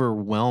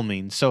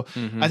overwhelming. So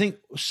I think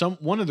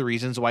one of the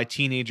reasons why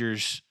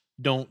teenagers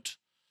don't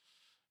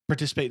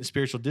participate in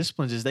spiritual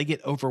disciplines is they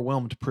get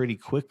overwhelmed pretty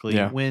quickly.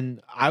 Yeah.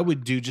 When I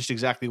would do just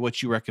exactly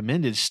what you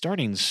recommended,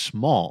 starting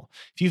small.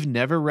 If you've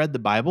never read the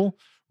Bible,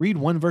 read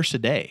 1 verse a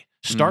day.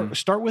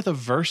 Start with a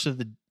verse of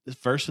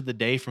the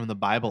day from the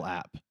Bible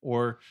app,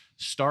 or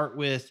start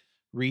with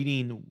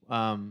reading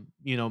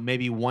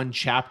maybe 1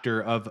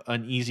 chapter of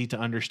an easy to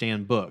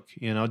understand book.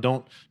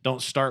 Don't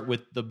start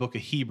with the book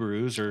of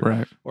Hebrews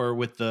or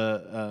with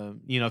the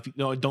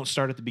don't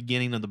start at the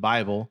beginning of the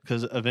Bible,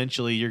 because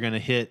eventually you're going to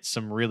hit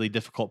some really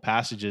difficult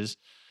passages.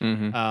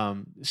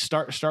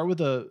 Start with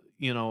a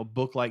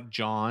book like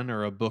John,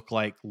 or a book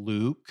like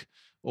Luke,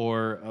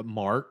 or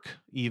Mark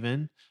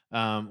even,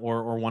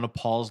 or one of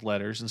Paul's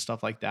letters and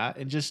stuff like that,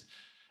 and just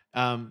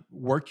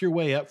work your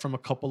way up from a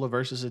couple of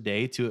verses a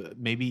day to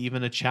maybe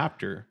even a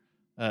chapter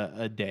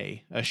a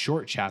day, a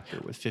short chapter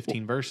with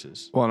 15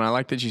 verses. Well, and I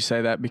like that you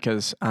say that,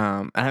 because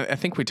I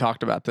think we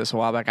talked about this a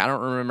while back. I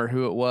don't remember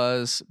who it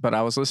was, but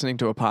I was listening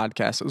to a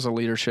podcast. It was a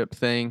leadership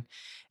thing,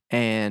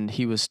 and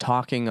he was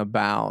talking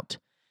about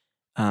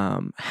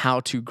how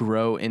to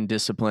grow in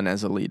discipline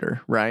as a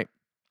leader, right?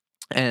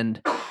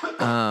 And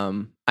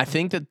I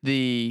think that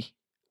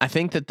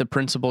the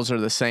principles are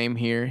the same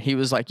here. He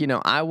was like,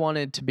 I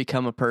wanted to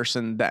become a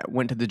person that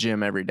went to the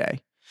gym every day.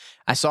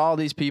 I saw all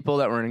these people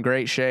that were in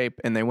great shape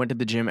and they went to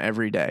the gym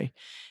every day.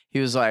 He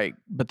was like,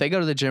 but they go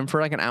to the gym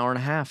for like an hour and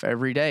a half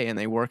every day and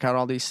they work out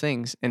all these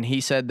things. And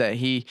he said that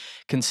he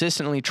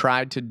consistently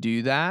tried to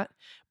do that,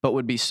 but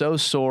would be so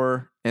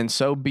sore and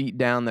so beat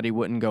down that he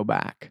wouldn't go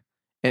back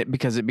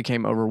because it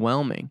became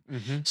overwhelming.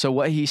 So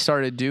what he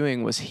started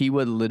doing was he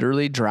would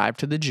literally drive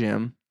to the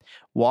gym,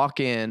 walk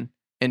in,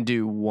 and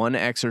do 1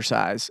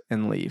 exercise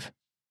and leave.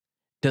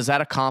 Does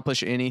that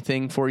accomplish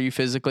anything for you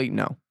physically?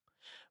 No.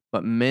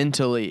 But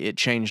mentally, it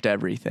changed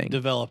everything.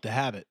 Developed a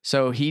habit.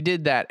 So he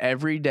did that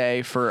every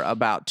day for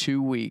about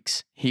 2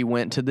 weeks. He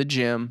went to the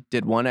gym,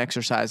 did 1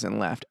 exercise, and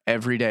left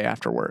every day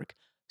after work.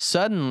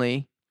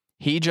 Suddenly,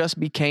 he just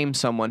became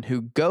someone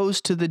who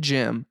goes to the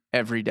gym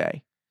every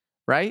day,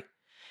 right?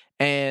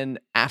 And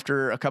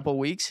after a couple of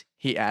weeks,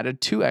 he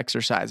added 2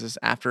 exercises.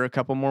 After a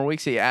couple more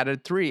weeks, he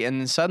added 3. And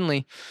then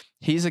suddenly,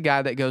 he's a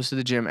guy that goes to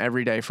the gym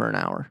every day for an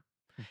hour.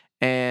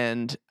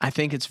 And I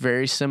think it's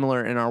very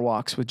similar in our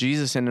walks with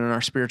Jesus and in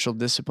our spiritual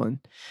discipline.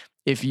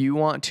 If you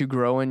want to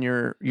grow in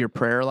your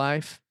prayer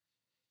life,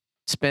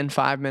 spend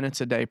 5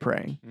 minutes a day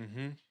praying.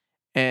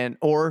 And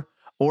or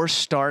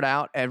start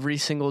out every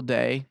single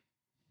day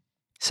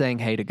saying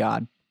hey to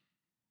God.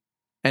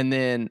 And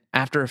then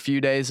after a few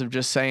days of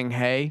just saying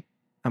hey,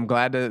 I'm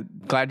glad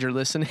you're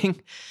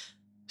listening,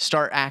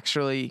 start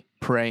actually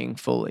praying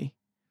fully.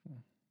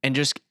 And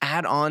just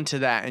add on to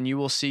that, and you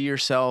will see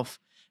yourself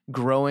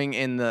growing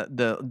in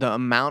the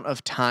amount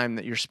of time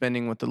that you're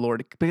spending with the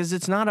Lord, because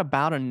it's not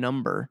about a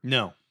number.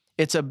 No.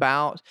 It's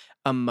about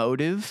a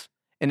motive,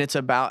 and it's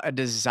about a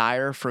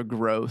desire for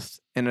growth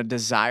and a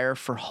desire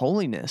for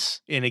holiness.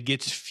 And it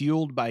gets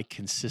fueled by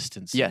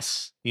consistency.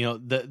 Yes.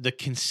 The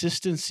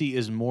consistency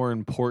is more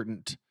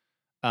important.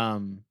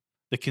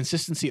 The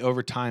consistency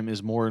over time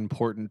is more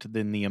important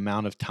than the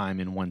amount of time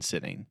in one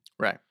sitting.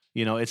 Right.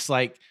 It's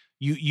like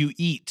you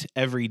eat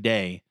every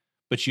day,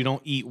 but you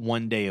don't eat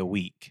 1 day a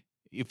week.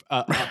 If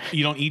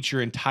you don't eat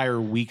your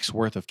entire week's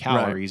worth of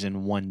calories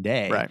in 1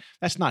 day, right,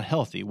 that's not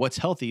healthy. What's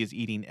healthy is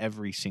eating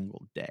every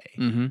single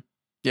day.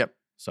 Yep.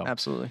 So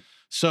absolutely.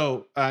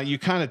 So you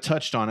kind of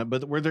touched on it,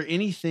 but was there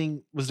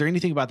anything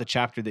about the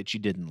chapter that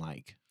you didn't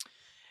like?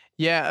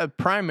 Yeah,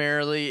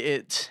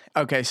 primarily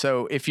okay.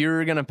 So if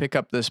you're going to pick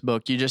up this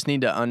book, you just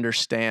need to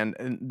understand,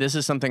 and this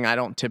is something I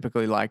don't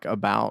typically like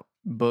about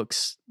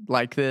books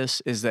like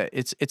this, is that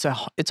it's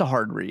a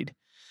hard read.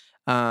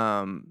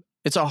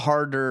 It's a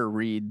harder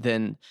read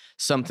than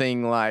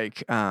something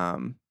like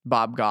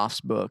Bob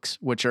Goff's books,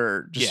 which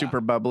are just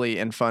super bubbly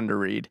and fun to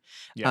read.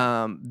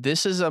 Yeah.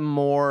 This is a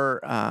more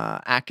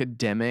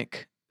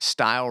academic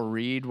style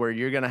read where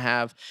you're going to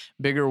have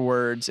bigger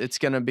words. It's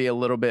going to be a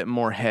little bit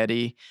more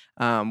heady,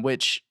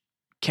 which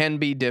can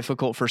be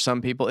difficult for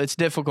some people. It's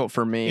difficult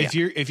for me.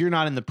 If you're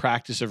not in the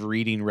practice of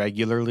reading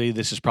regularly,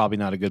 this is probably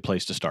not a good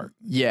place to start.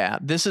 Yeah,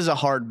 this is a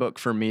hard book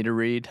for me to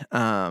read,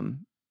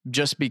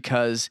 just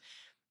because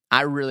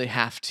I really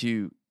have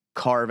to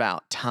carve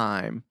out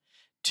time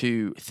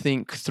to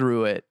think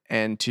through it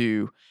and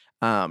to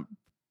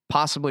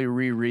possibly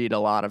reread a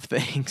lot of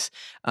things,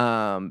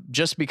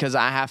 just because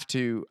I have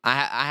to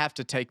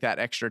take that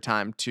extra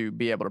time to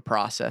be able to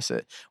process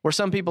it, where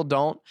some people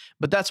don't.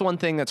 But that's one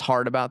thing that's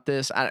hard about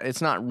this.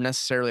 It's not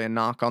necessarily a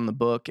knock on the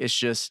book. It's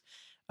just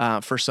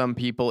for some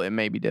people it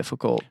may be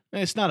difficult.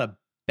 It's not a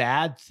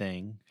bad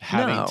thing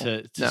having No,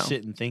 to no.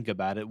 sit and think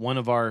about it. One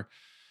of our,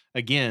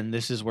 again,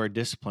 this is where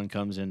discipline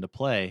comes into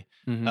play.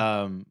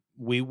 Mhm.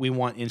 We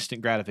want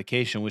instant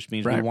gratification, which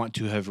means we Right. want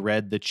to have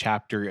read the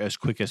chapter as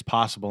quick as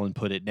possible and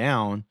put it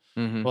down.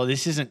 Mhm. Well,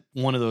 this isn't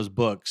one of those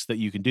books that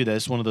you can do that.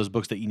 It's one of those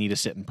books that you need to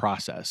sit and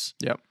process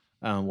Yep.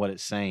 what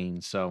it's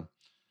saying. So,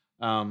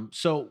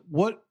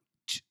 what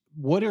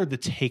are the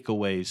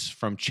takeaways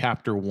from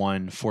chapter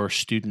 1 for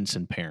students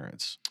and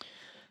parents?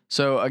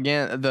 So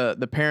again,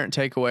 the parent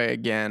takeaway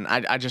again,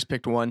 I just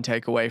picked one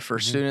takeaway for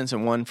Mhm. students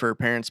and one for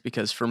parents,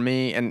 because for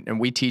me, and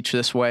we teach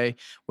this way,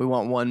 we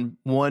want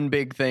one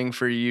big thing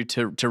for you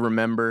to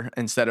remember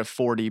instead of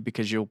 40,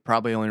 because you'll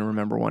probably only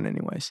remember one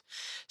anyways.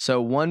 So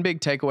one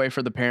big takeaway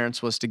for the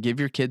parents was to give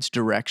your kids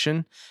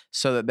direction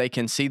so that they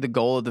can see the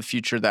goal of the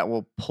future that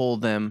will pull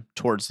them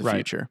towards the Right.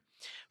 future.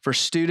 For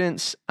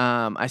students,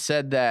 I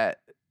said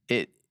that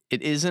it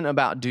isn't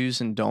about do's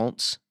and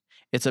don'ts.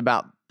 It's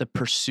about the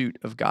pursuit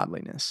of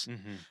godliness.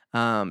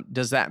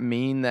 Does that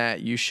mean that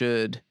you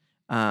should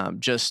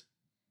just,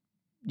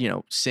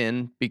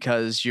 sin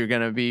because you're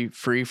going to be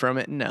free from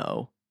it?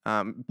 No.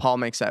 Paul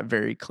makes that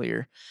very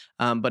clear.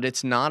 But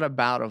it's not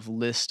about a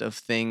list of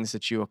things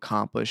that you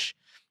accomplish.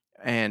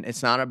 And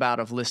it's not about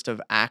a list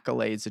of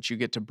accolades that you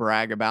get to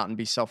brag about and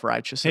be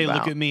self-righteous Hey, about.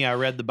 look at me. I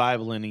read the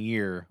Bible in a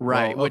year.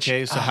 Right, Well, which-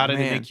 okay, so oh, how did it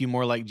man. make you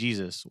more like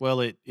Jesus? Well,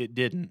 it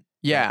didn't.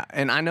 Yeah,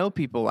 and I know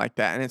people like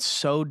that, and it's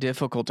so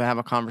difficult to have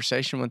a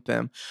conversation with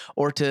them,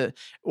 or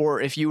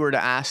if you were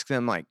to ask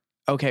them like,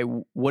 "Okay,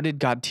 what did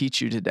God teach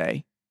you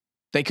today?"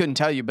 They couldn't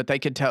tell you, but they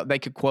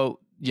could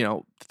quote,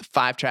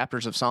 5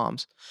 chapters of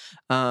Psalms.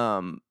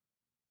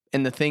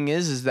 And the thing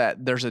is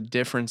that there's a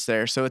difference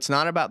there. So it's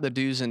not about the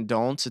do's and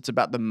don'ts, it's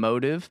about the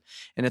motive,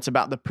 and it's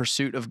about the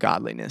pursuit of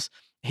godliness.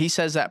 He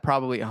says that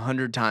probably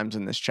 100 times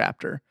in this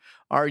chapter.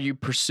 Are you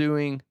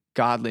pursuing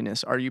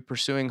godliness? Are you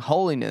pursuing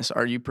holiness?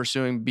 Are you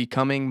pursuing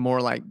becoming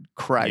more like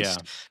Christ?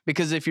 Yeah.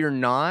 Because if you're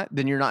not,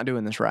 then you're not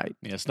doing this right.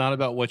 Yeah, it's not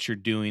about what you're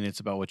doing, it's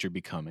about what you're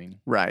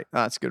becoming. Right.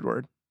 That's a good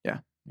word. Yeah.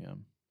 Yeah.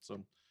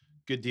 So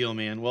good deal,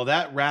 man. Well,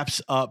 that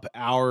wraps up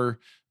our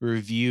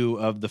review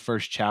of the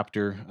first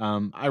chapter.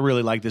 I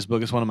really like this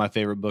book. It's one of my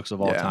favorite books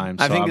of all time.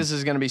 I So think I'm- this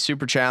is going to be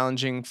super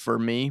challenging for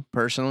me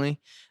personally.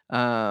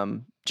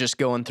 Just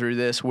going through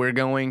this, we're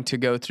going to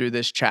go through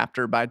this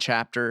chapter by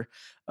chapter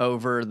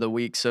over the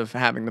weeks of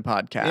having the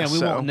podcast. Yeah, we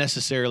So- won't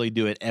necessarily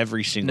do it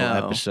every single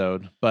No.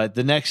 episode, but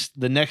the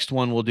next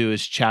one we'll do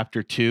is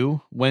chapter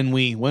 2. When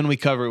we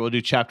cover it, we'll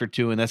do chapter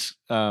 2, and that's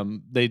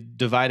they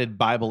divided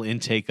Bible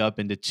intake up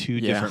into 2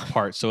 different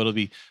parts. So it'll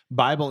be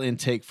Bible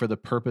intake for the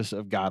purpose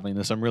of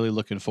godliness. I'm really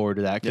looking forward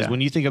to that, because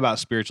when you think about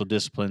spiritual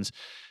disciplines,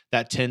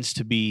 that tends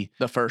to be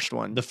the first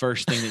one. the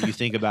first thing that you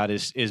think about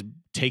is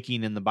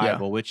taking in the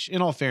Bible, which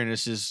in all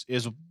fairness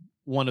is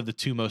one of the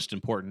 2 most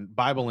important.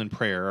 Bible and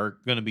prayer are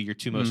going to be your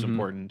 2 most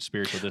important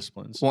spiritual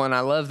disciplines. Well, and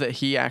I love that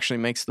he actually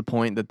makes the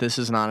point that this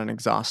is not an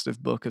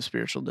exhaustive book of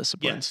spiritual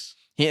disciplines.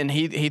 Yes.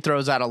 He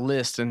throws out a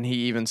list, and he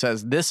even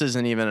says this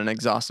isn't even an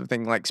exhaustive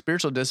thing. Like,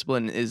 spiritual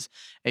discipline is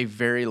a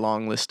very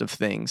long list of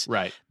things.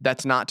 Right.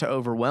 That's not to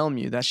overwhelm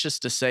you. That's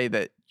just to say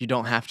that you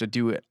don't have to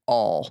do it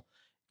all.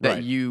 That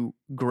Right. you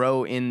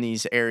grow in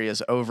these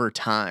areas over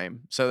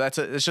time. So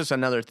it's just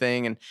another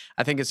thing, and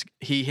I think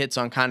he hits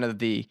on kind of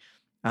the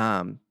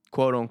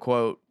quote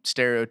unquote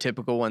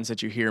stereotypical ones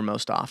that you hear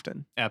most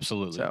often.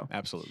 Absolutely. So-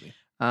 Absolutely.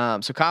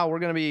 So Kyle, we're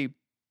going to be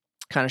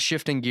kind of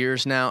shifting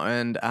gears now,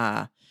 and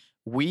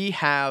we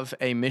have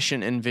a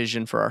mission and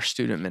vision for our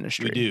student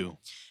ministry. We do.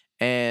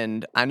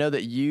 And I know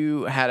that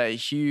you had a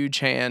huge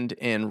hand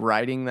in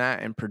writing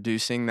that and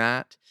producing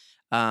that.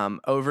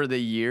 Over the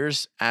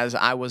years, as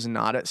I was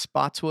not at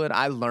Spotswood,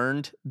 I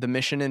learned the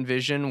mission and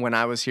vision when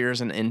I was here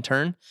as an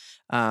intern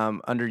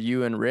under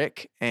you and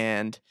Rick.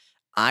 And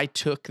I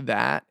took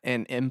that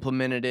and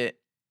implemented it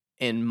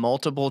in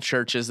multiple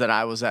churches that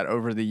I was at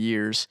over the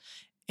years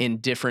in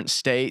different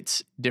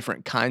states,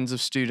 different kinds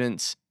of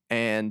students.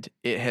 And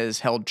it has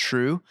held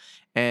true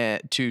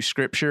to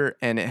scripture,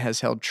 and it has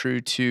held true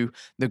to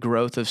the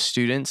growth of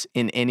students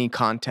in any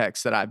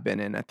context that I've been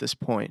in at this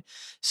point.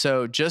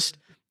 So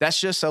that's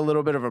just a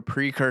little bit of a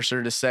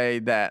precursor to say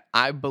that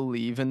I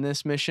believe in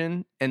this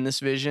mission and this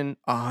vision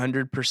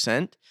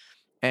 100%.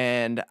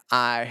 And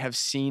I have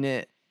seen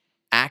it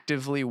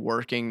actively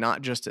working,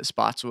 not just at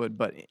Spotswood,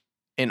 but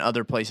in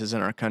other places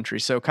in our country.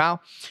 So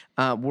Kyle,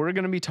 we're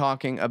going to be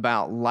talking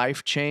about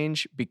life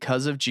change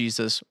because of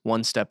Jesus,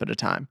 one step at a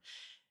time.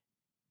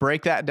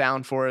 Break that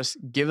down for us.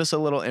 Give us a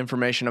little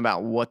information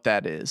about what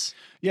that is.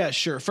 Yeah,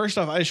 sure. First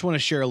off, I just want to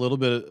share a little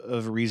bit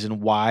of a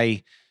reason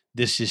why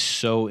this is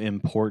so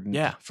important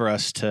Yeah. for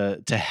us to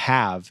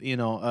have.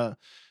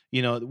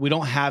 We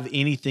don't have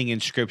anything in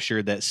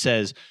Scripture that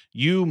says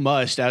you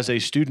must, as a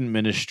student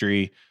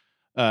ministry,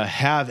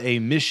 have a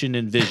mission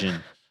and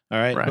vision. All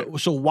right. Right.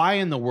 But so why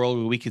in the world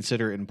would we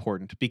consider it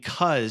important?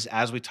 Because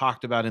as we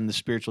talked about in the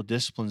spiritual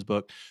disciplines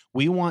book,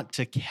 we want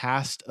to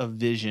cast a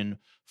vision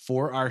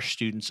for our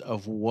students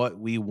of what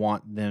we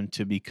want them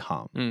to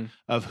become, Mm.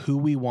 of who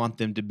we want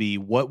them to be,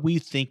 what we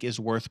think is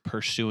worth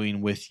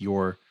pursuing with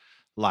your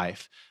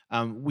life.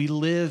 We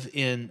live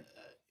in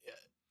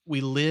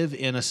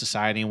a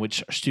society in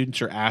which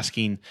students are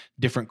asking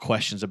different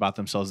questions about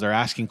themselves. They're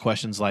asking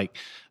questions like,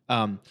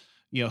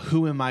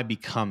 who am I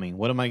becoming?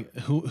 What am I?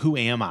 Who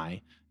am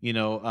I?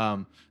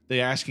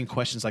 They're asking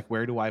questions like,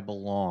 where do I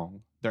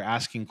belong? They're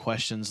asking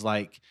questions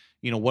like,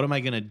 what am I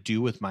going to do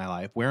with my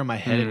life? Where am I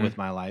headed Mm. with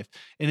my life?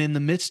 And in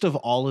the midst of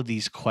all of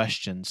these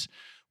questions,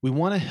 we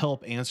want to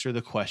help answer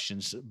the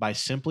questions by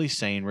simply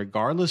saying,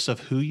 regardless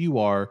of who you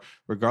are,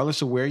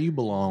 regardless of where you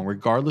belong,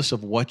 regardless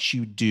of what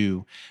you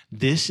do,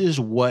 this is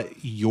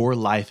what your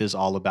life is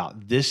all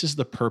about. This is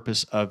the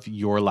purpose of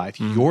your life.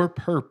 Mm. Your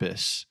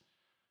purpose,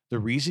 the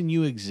reason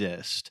you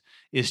exist,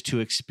 is to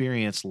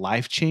experience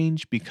life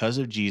change because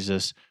of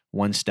Jesus,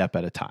 one step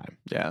at a time.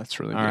 Yeah, that's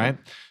really All good. right.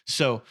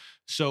 So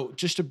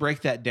just to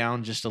break that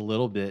down just a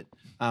little bit,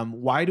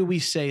 why do we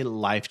say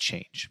life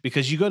change?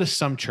 Because you go to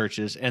some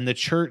churches, and the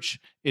church,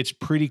 it's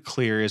pretty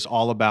clear, is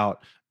all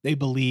about, they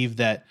believe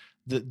that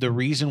the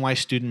reason why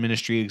student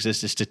ministry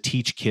exists is to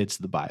teach kids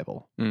the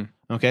Bible. Mm.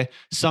 Okay.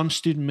 Some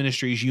student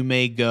ministries you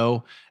may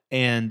go,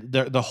 and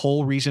the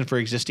whole reason for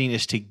existing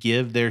is to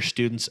give their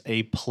students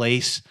a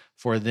place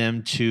for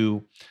them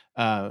to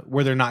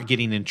where they're not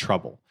getting in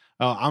trouble.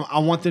 I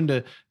want them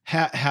to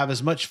have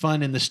as much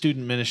fun in the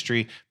student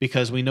ministry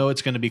because we know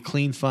it's going to be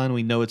clean fun.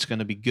 We know it's going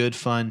to be good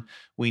fun.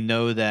 We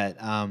know that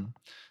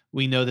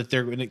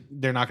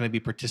they're not going to be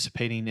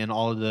participating in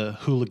all of the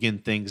hooligan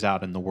things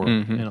out in the world.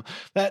 Mhm.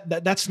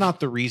 That's not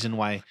the reason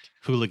why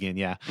hooligan.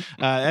 Yeah,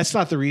 that's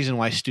not the reason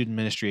why student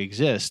ministry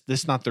exists.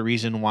 That's not the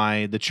reason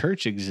why the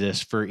church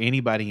exists for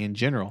anybody in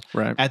general.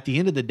 Right. At the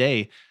end of the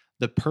day,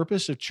 the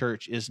purpose of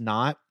church is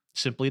not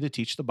simply to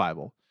teach the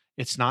Bible.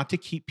 It's not to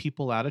keep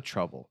people out of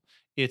trouble.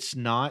 It's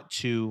not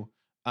to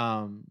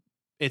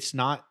it's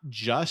not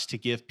just to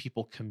give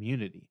people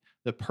community.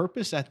 The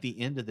purpose at the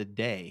end of the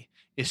day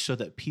is so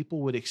that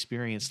people would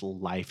experience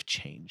life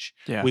change.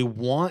 Yeah. We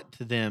want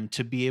them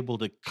to be able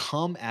to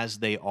come as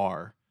they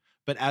are,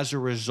 but as a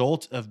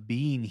result of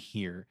being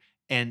here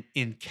and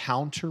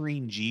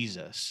encountering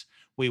Jesus,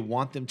 we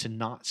want them to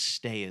not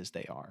stay as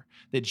they are.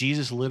 That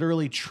Jesus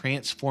literally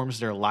transforms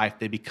their life.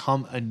 They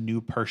become a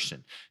new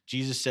person.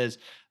 Jesus says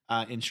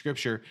in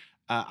Scripture,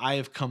 I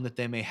have come that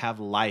they may have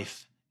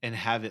life and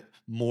have it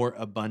more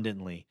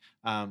abundantly.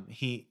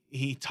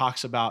 He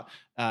talks about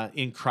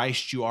in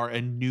Christ you are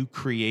a new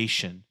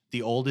creation.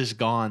 The old is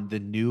gone, the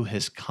new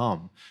has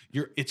come.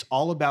 It's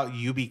all about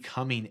you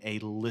becoming a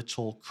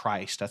little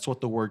Christ. That's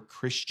what the word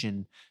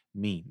Christian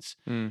means.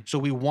 Mm. So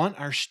we want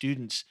our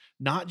students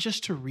not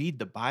just to read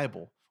the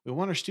Bible. We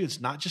want our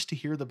students not just to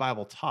hear the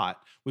Bible taught.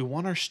 We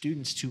want our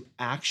students to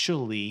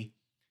actually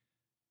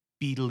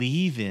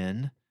believe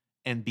in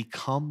and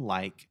become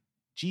like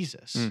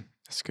Jesus. Mm.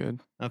 That's good.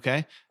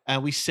 Okay.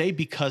 And we say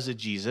because of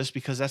Jesus,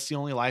 because that's the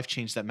only life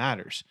change that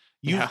matters.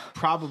 You've Yeah.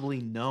 probably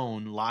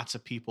known lots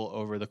of people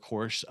over the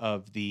course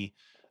of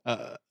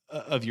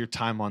of your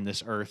time on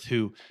this earth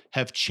who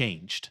have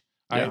changed.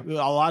 All right. A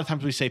lot of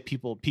times we say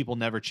people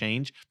never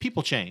change.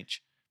 People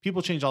change.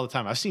 People change all the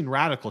time. I've seen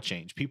radical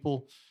change.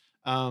 People,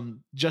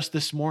 just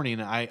this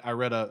morning, I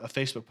read a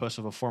Facebook post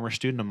of a former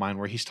student of mine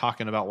where he's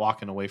talking about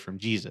walking away from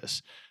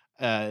Jesus.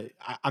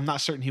 I'm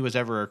not certain he was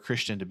ever a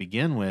Christian to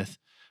begin with,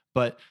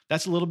 but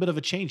that's a little bit of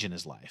a change in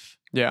his life.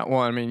 Yeah. Well,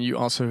 I mean, you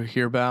also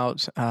hear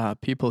about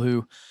people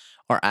who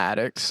are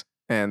addicts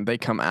and they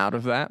come out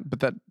of that, but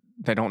that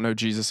they don't know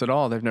Jesus at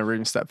all. They've never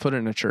even stepped foot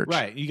in a church.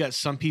 Right. You got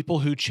some people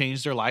who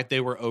changed their life. They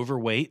were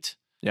overweight.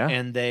 Yeah.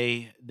 And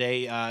they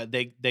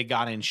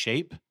got in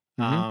shape.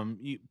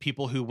 Mhm.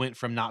 People who went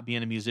from not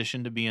being a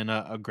musician to being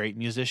a great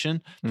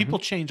musician. People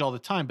change all the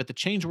time, but the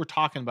change we're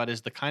talking about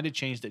is the kind of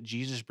change that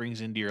Jesus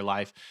brings into your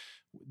life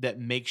that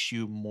makes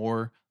you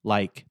more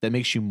like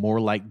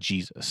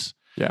Jesus.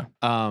 Yeah.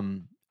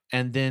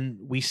 And then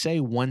we say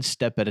one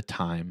step at a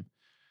time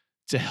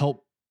to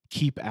help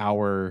keep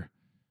our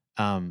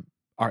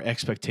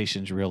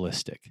expectations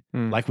realistic.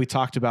 Mm. Like we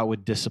talked about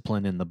with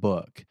discipline in the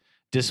book.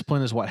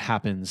 Discipline is what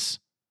happens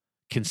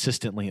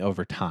consistently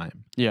over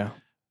time. Yeah.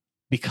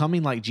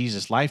 Becoming like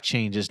Jesus, life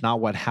change is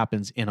not what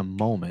happens in a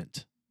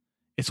moment.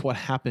 It's what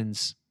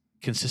happens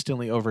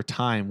consistently over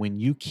time when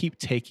you keep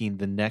taking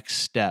the next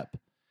step.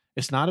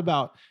 It's not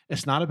about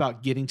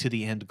getting to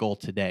the end goal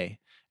today.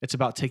 It's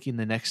about taking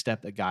the next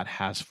step that God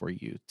has for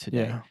you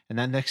today. Yeah. And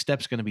that next step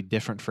is going to be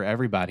different for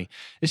everybody.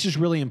 This is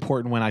really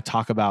important when I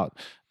talk about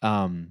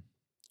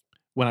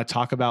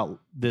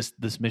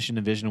this mission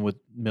and vision with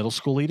middle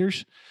school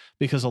leaders,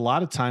 because a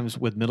lot of times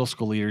with middle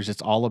school leaders,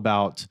 it's all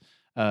about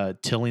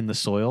tilling the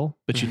soil,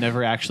 but you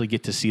never actually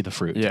get to see the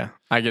fruit. Yeah.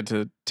 I get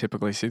to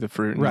typically see the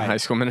fruit in Right. high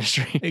school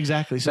ministry.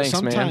 Exactly. So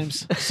Thanks, man.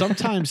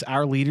 sometimes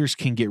our leaders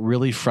can get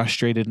really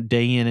frustrated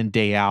day in and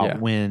day out Yeah.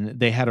 when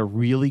they had a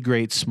really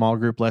great small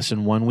group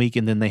lesson one week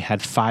and then they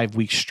had 5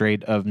 weeks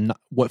straight of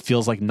what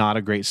feels like not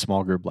a great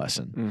small group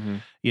lesson. Mm-hmm.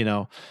 You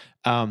know,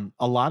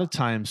 a lot of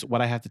times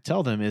what I have to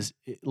tell them is,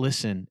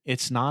 listen,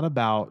 it's not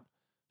about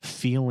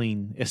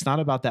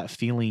that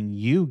feeling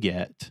you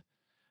get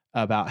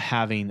about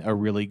having a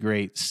really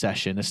great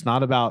session. It's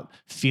not about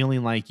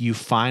feeling like you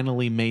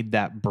finally made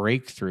that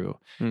breakthrough.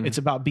 Mm-hmm. It's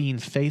about being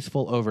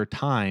faithful over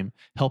time,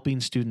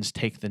 helping students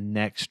take the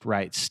next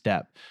right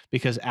step.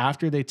 Because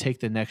after they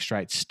take the next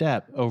right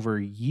step, over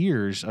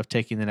years of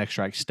taking the next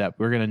right step,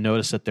 we're going to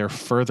notice that they're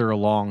further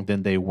along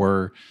than they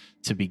were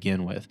to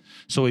begin with.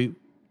 So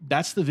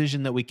that's the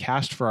vision that we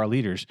cast for our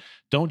leaders.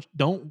 Don't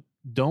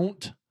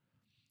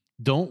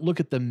look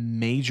at the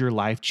major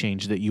life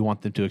change that you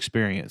want them to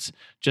experience.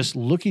 Just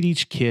look at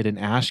each kid and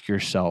ask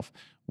yourself,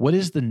 what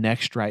is the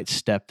next right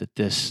step that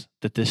this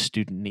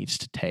student needs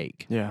to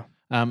take? Yeah.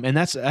 And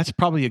that's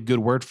probably a good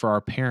word for our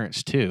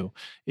parents too,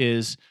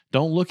 is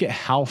don't look at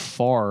how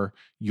far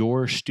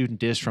your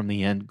student is from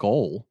the end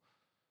goal.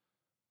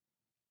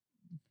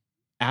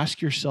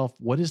 Ask yourself,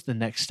 what is the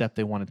next step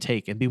they want to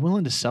take, and be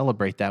willing to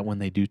celebrate that when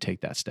they do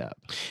take that step.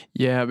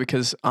 Yeah,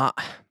 because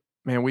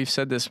man, we've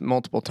said this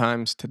multiple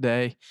times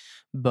today,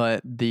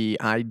 but the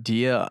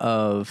idea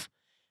of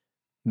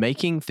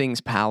making things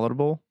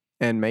palatable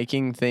and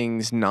making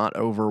things not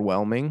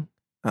overwhelming,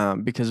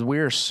 because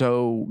we're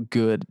so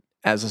good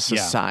as a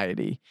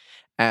society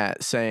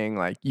at saying,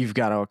 like, you've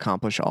got to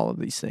accomplish all of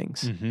these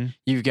things. Mm-hmm.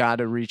 You've got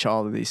to reach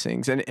all of these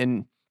things.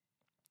 And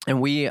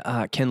we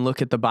can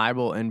look at the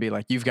Bible and be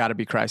like, you've got to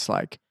be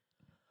Christ-like.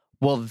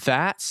 Well,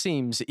 that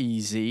seems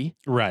easy.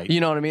 Right. You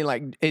know what I mean?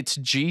 Like, it's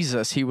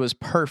Jesus. He was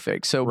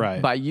perfect. So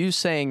by you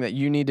saying that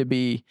you need to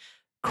be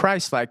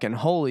Christ-like and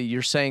holy,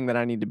 you're saying that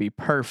I need to be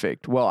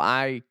perfect. Well,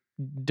 I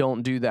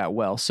don't do that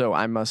well, so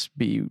I must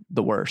be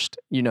the worst,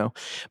 you know?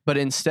 But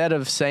instead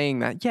of saying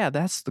that, yeah,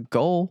 that's the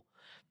goal.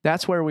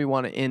 That's where we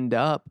want to end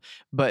up.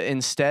 But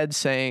instead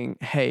saying,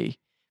 hey,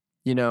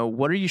 you know,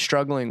 what are you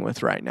struggling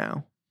with right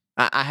now?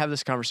 I have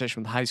this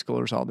conversation with high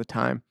schoolers all the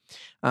time.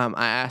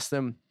 I ask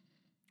them,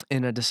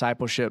 in a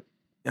discipleship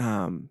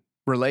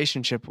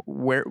relationship,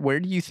 where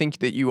do you think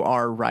that you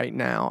are right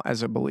now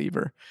as a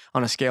believer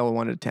on a scale of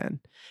 1 to 10?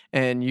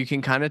 And you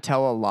can kind of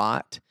tell a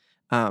lot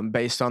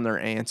based on their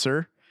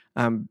answer.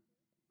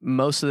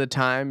 Most of the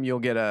time you'll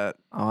get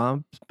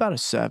about a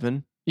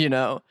 7, you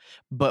know,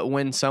 but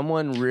when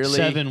someone really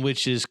 7,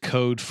 which is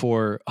code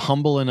for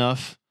humble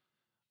enough,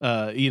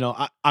 you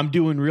know, I'm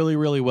doing really,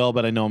 really well,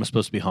 but I know I'm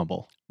supposed to be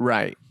humble.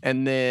 Right.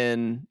 And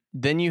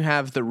then you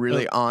have the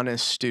really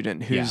honest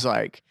student who's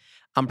like,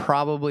 I'm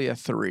probably a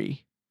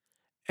 3.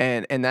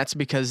 And that's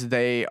because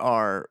they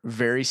are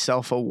very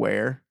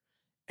self-aware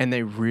and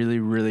they really,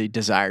 really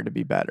desire to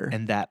be better.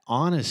 And that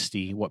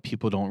honesty, what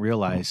people don't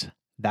realize,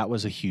 that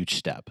was a huge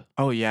step.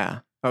 Oh yeah.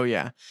 Oh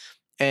yeah.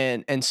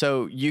 And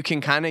so you can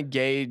kind of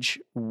gauge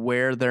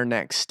where their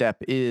next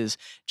step is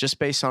just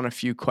based on a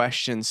few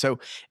questions. So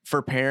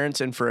for parents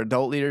and for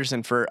adult leaders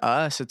and for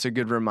us, it's a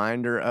good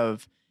reminder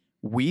of,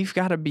 we've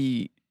got to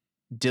be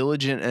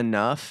diligent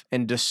enough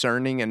and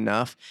discerning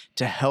enough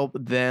to help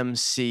them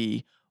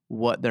see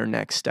what their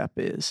next step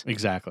is.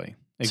 Exactly.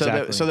 So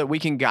that we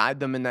can guide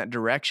them in that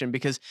direction,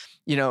 because,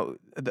 you know,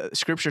 the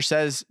scripture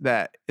says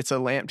that it's a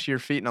lamp to your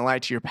feet and a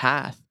light to your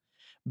path.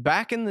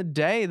 Back in the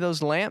day,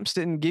 those lamps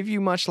didn't give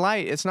you much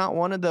light. It's not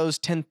one of those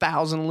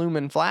 10,000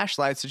 lumen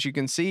flashlights that you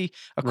can see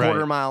a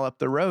quarter mile up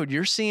the road.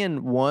 You're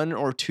seeing 1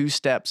 or 2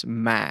 steps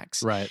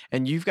max. Right.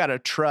 And you've got to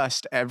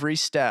trust every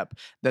step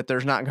that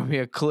there's not going to be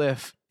a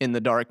cliff in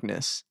the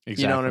darkness.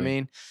 Exactly. You know what I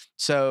mean?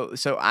 So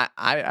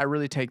I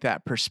really take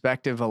that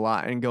perspective a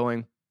lot, and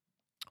going,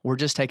 we're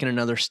just taking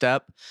another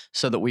step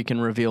so that we can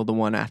reveal the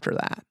one after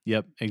that.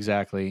 Yep,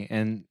 exactly.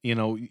 And, you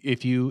know,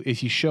 if you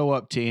show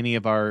up to any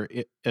of our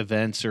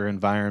events or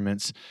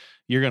environments,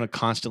 you're going to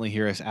constantly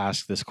hear us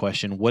ask this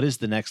question: what is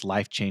the next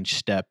life change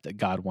step that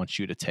God wants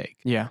you to take?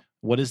 Yeah.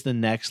 What is the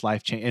next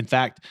life change? In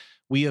fact,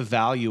 we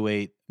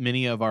evaluate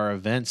many of our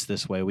events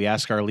this way. We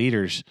ask our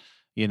leaders,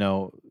 you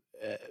know,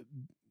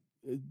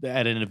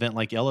 at an event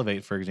like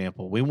Elevate, for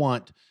example, we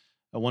want,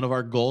 one of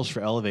our goals for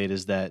Elevate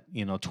is that,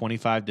 you know,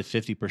 25 to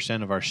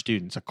 50% of our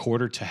students, a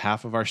quarter to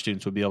half of our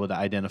students, would be able to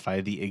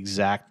identify the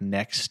exact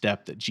next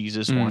step that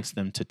Jesus wants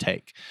them to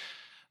take.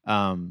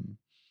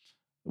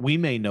 We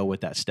may know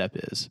what that step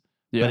is,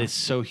 but it's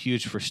so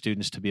huge for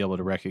students to be able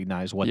to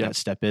recognize what that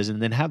step is,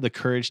 and then have the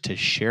courage to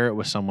share it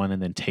with someone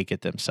and then take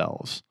it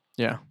themselves.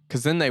 Yeah,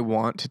 because then they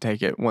want to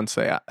take it once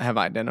they have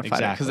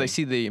identified it, because they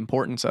see the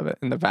importance of it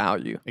and the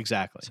value.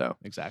 Exactly. So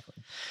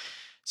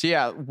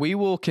yeah, we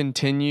will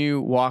continue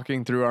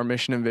walking through our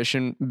mission and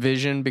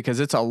vision, because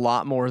it's a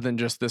lot more than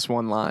just this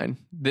one line.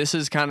 This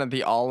is kind of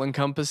the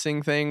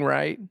all-encompassing thing,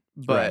 right?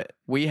 But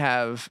we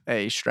have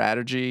a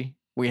strategy.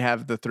 we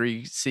have the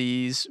 3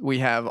 C's, we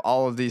have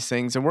all of these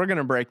things, and we're going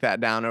to break that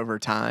down over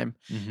time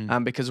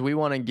because we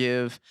want to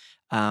give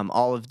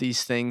all of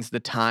these things the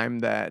time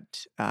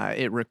that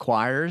it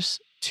requires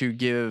to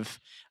give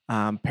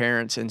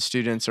parents and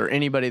students or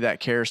anybody that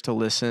cares to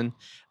listen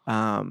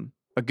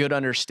a good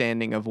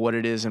understanding of what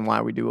it is and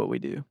why we do what we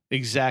do.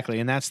 Exactly.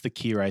 And that's the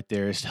key right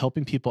there, is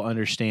helping people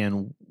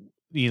understand.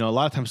 A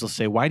lot of times they'll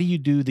say, why do you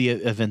do the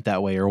event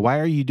that way? Or why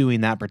are you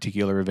doing that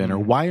particular event? Or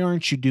why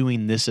aren't you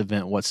doing this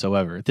event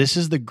whatsoever? This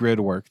is the grid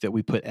work that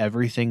we put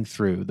everything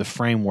through, the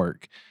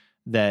framework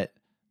that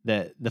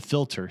the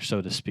filter,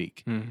 so to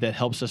speak, that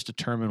helps us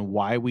determine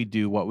why we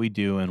do what we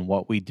do and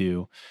what we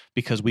do,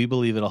 because we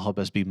believe it'll help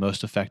us be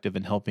most effective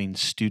in helping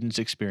students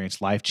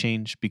experience life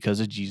change because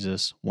of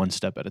Jesus, one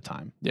step at a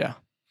time. Yeah.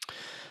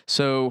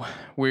 So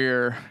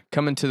we're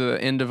coming to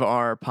the end of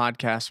our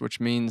podcast,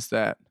 which means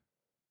that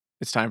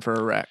it's time for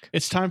a rec.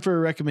 It's time for a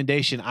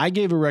recommendation. I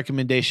gave a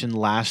recommendation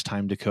last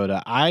time,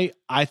 Dakota. I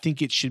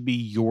think it should be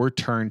your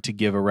turn to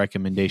give a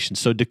recommendation.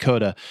 So,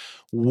 Dakota,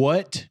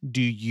 what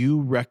do you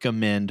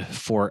recommend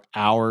for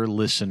our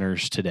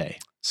listeners today?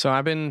 So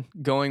I've been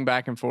going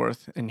back and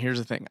forth, and here's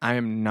the thing. I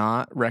am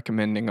not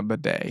recommending a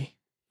bidet.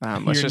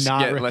 Let's just get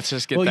that out of the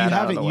way. Well, you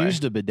haven't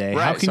used a bidet.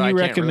 Right, How can so you I can't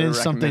recommend really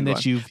something recommend that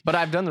one. you've... But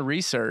I've done the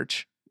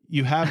research.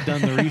 You have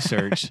done the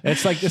research.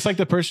 It's like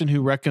the person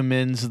who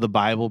recommends the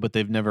Bible, but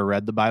they've never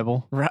read the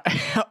Bible. Right.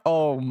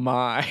 Oh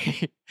my.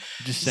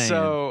 Just saying.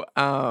 So,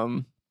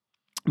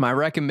 my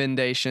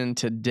recommendation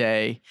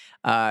today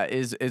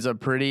is a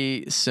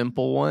pretty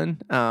simple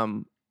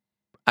one.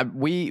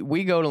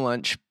 We go to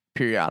lunch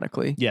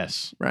periodically.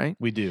 Yes, right.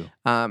 We do.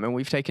 And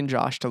we've taken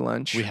Josh to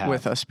lunch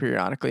with us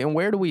periodically. And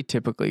where do we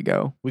typically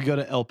go? We go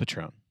to El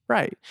Patron.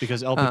 Right.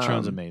 Because El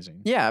Patron's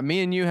amazing. Yeah,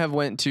 me and you have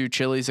went to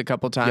Chili's a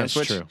couple times.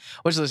 Yes, true.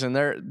 Which listen,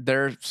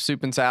 their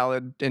soup and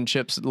salad and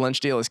chips lunch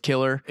deal is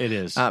killer. It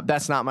is.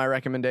 That's not my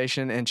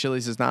recommendation, and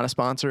Chili's is not a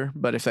sponsor,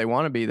 but if they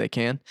want to be, they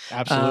can.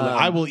 Absolutely.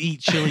 I will eat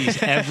Chili's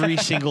every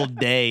single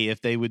day if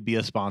they would be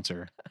a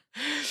sponsor.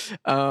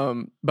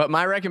 But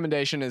my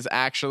recommendation is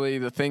actually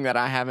the thing that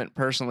I haven't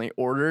personally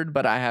ordered,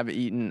 but I have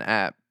eaten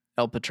at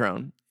El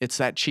Patron. It's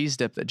that cheese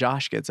dip that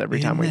Josh gets every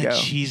time we go.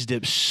 Cheese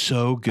dip's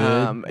so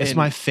good. It's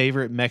my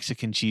favorite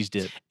Mexican cheese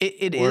dip.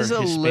 It is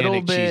a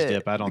little bit cheese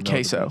dip. I don't know.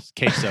 Queso.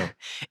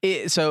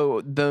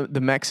 So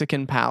the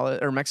Mexican Palace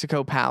or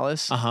Mexico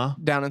Palace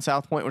down in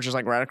South Point, which is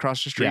like right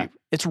across the street. Yeah.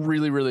 It's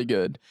really, really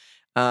good.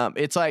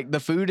 It's like the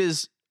food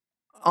is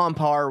on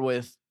par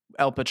with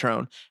El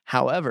Patron.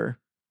 However,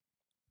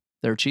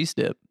 their cheese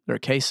dip, their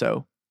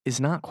queso, is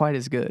not quite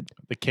as good.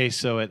 The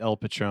queso at El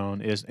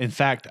Patron is, in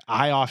fact,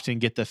 I often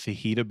get the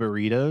fajita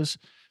burritos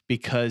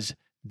because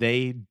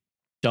they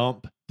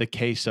dump the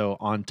queso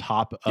on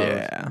top of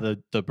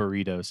the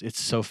burritos. It's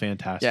so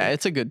fantastic. Yeah,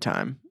 it's a good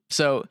time.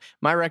 So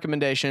my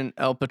recommendation,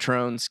 El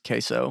Patron's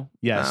queso.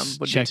 Yes,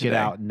 check it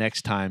out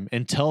next time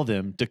and tell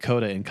them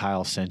Dakota and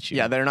Kyle sent you.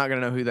 Yeah, they're not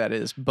going to know who that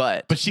is,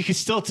 but you can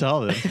still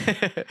tell them.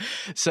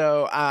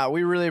 So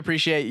we really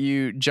appreciate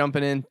you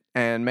jumping in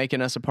and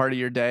making us a part of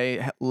your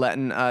day,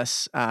 letting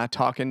us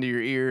talk into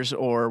your ears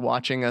or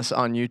watching us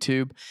on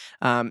YouTube.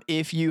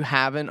 If you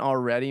haven't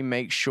already,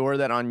 make sure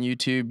that on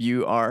YouTube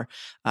you are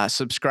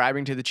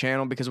subscribing to the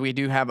channel, because we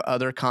do have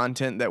other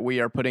content that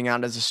we are putting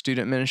out as a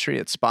student ministry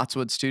at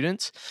Spotswood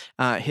Students.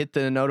 Hit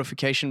the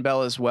notification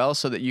bell as well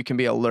so that you can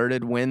be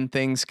alerted when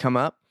things come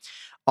up.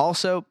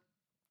 Also,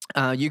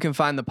 you can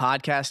find the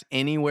podcast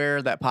anywhere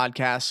that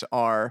podcasts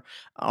are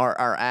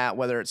at,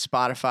 whether it's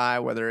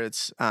Spotify, whether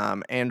it's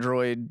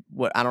Android.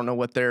 I don't know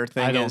what their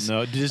thing is. I don't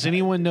know. Does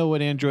anyone know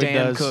what Android does?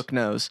 Dan Cook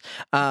knows.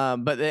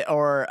 Apple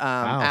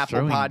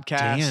Podcasts.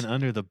 Dan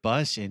under the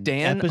bus in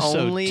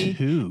episode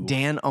 2.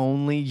 Dan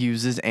only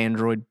uses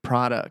Android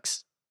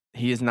products.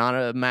 He is not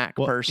a Mac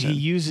person. He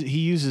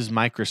uses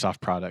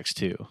Microsoft products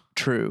too.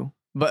 True.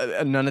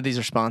 But none of these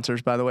are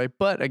sponsors, by the way.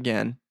 But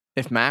again,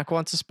 if Mac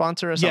wants to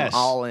sponsor us, I'm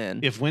all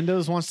in. If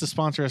Windows wants to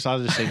sponsor us,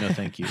 I'll just say no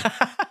thank you.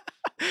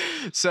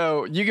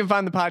 So you can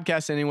find the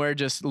podcast anywhere.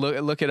 Just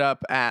look it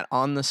up at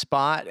On the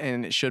Spot,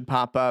 and it should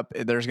pop up.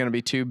 There's going to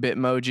be 2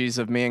 Bitmojis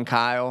of me and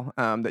Kyle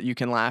that you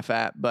can laugh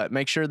at. But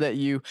make sure that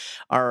you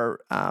are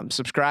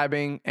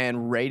subscribing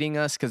and rating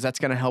us, because that's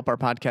going to help our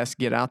podcast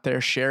get out there.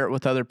 Share it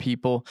with other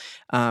people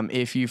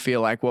if you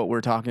feel like what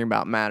we're talking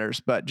about matters.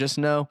 But just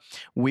know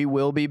we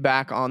will be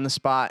back on the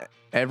spot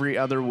every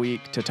other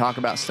week to talk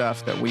about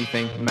stuff that we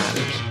think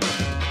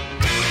matters.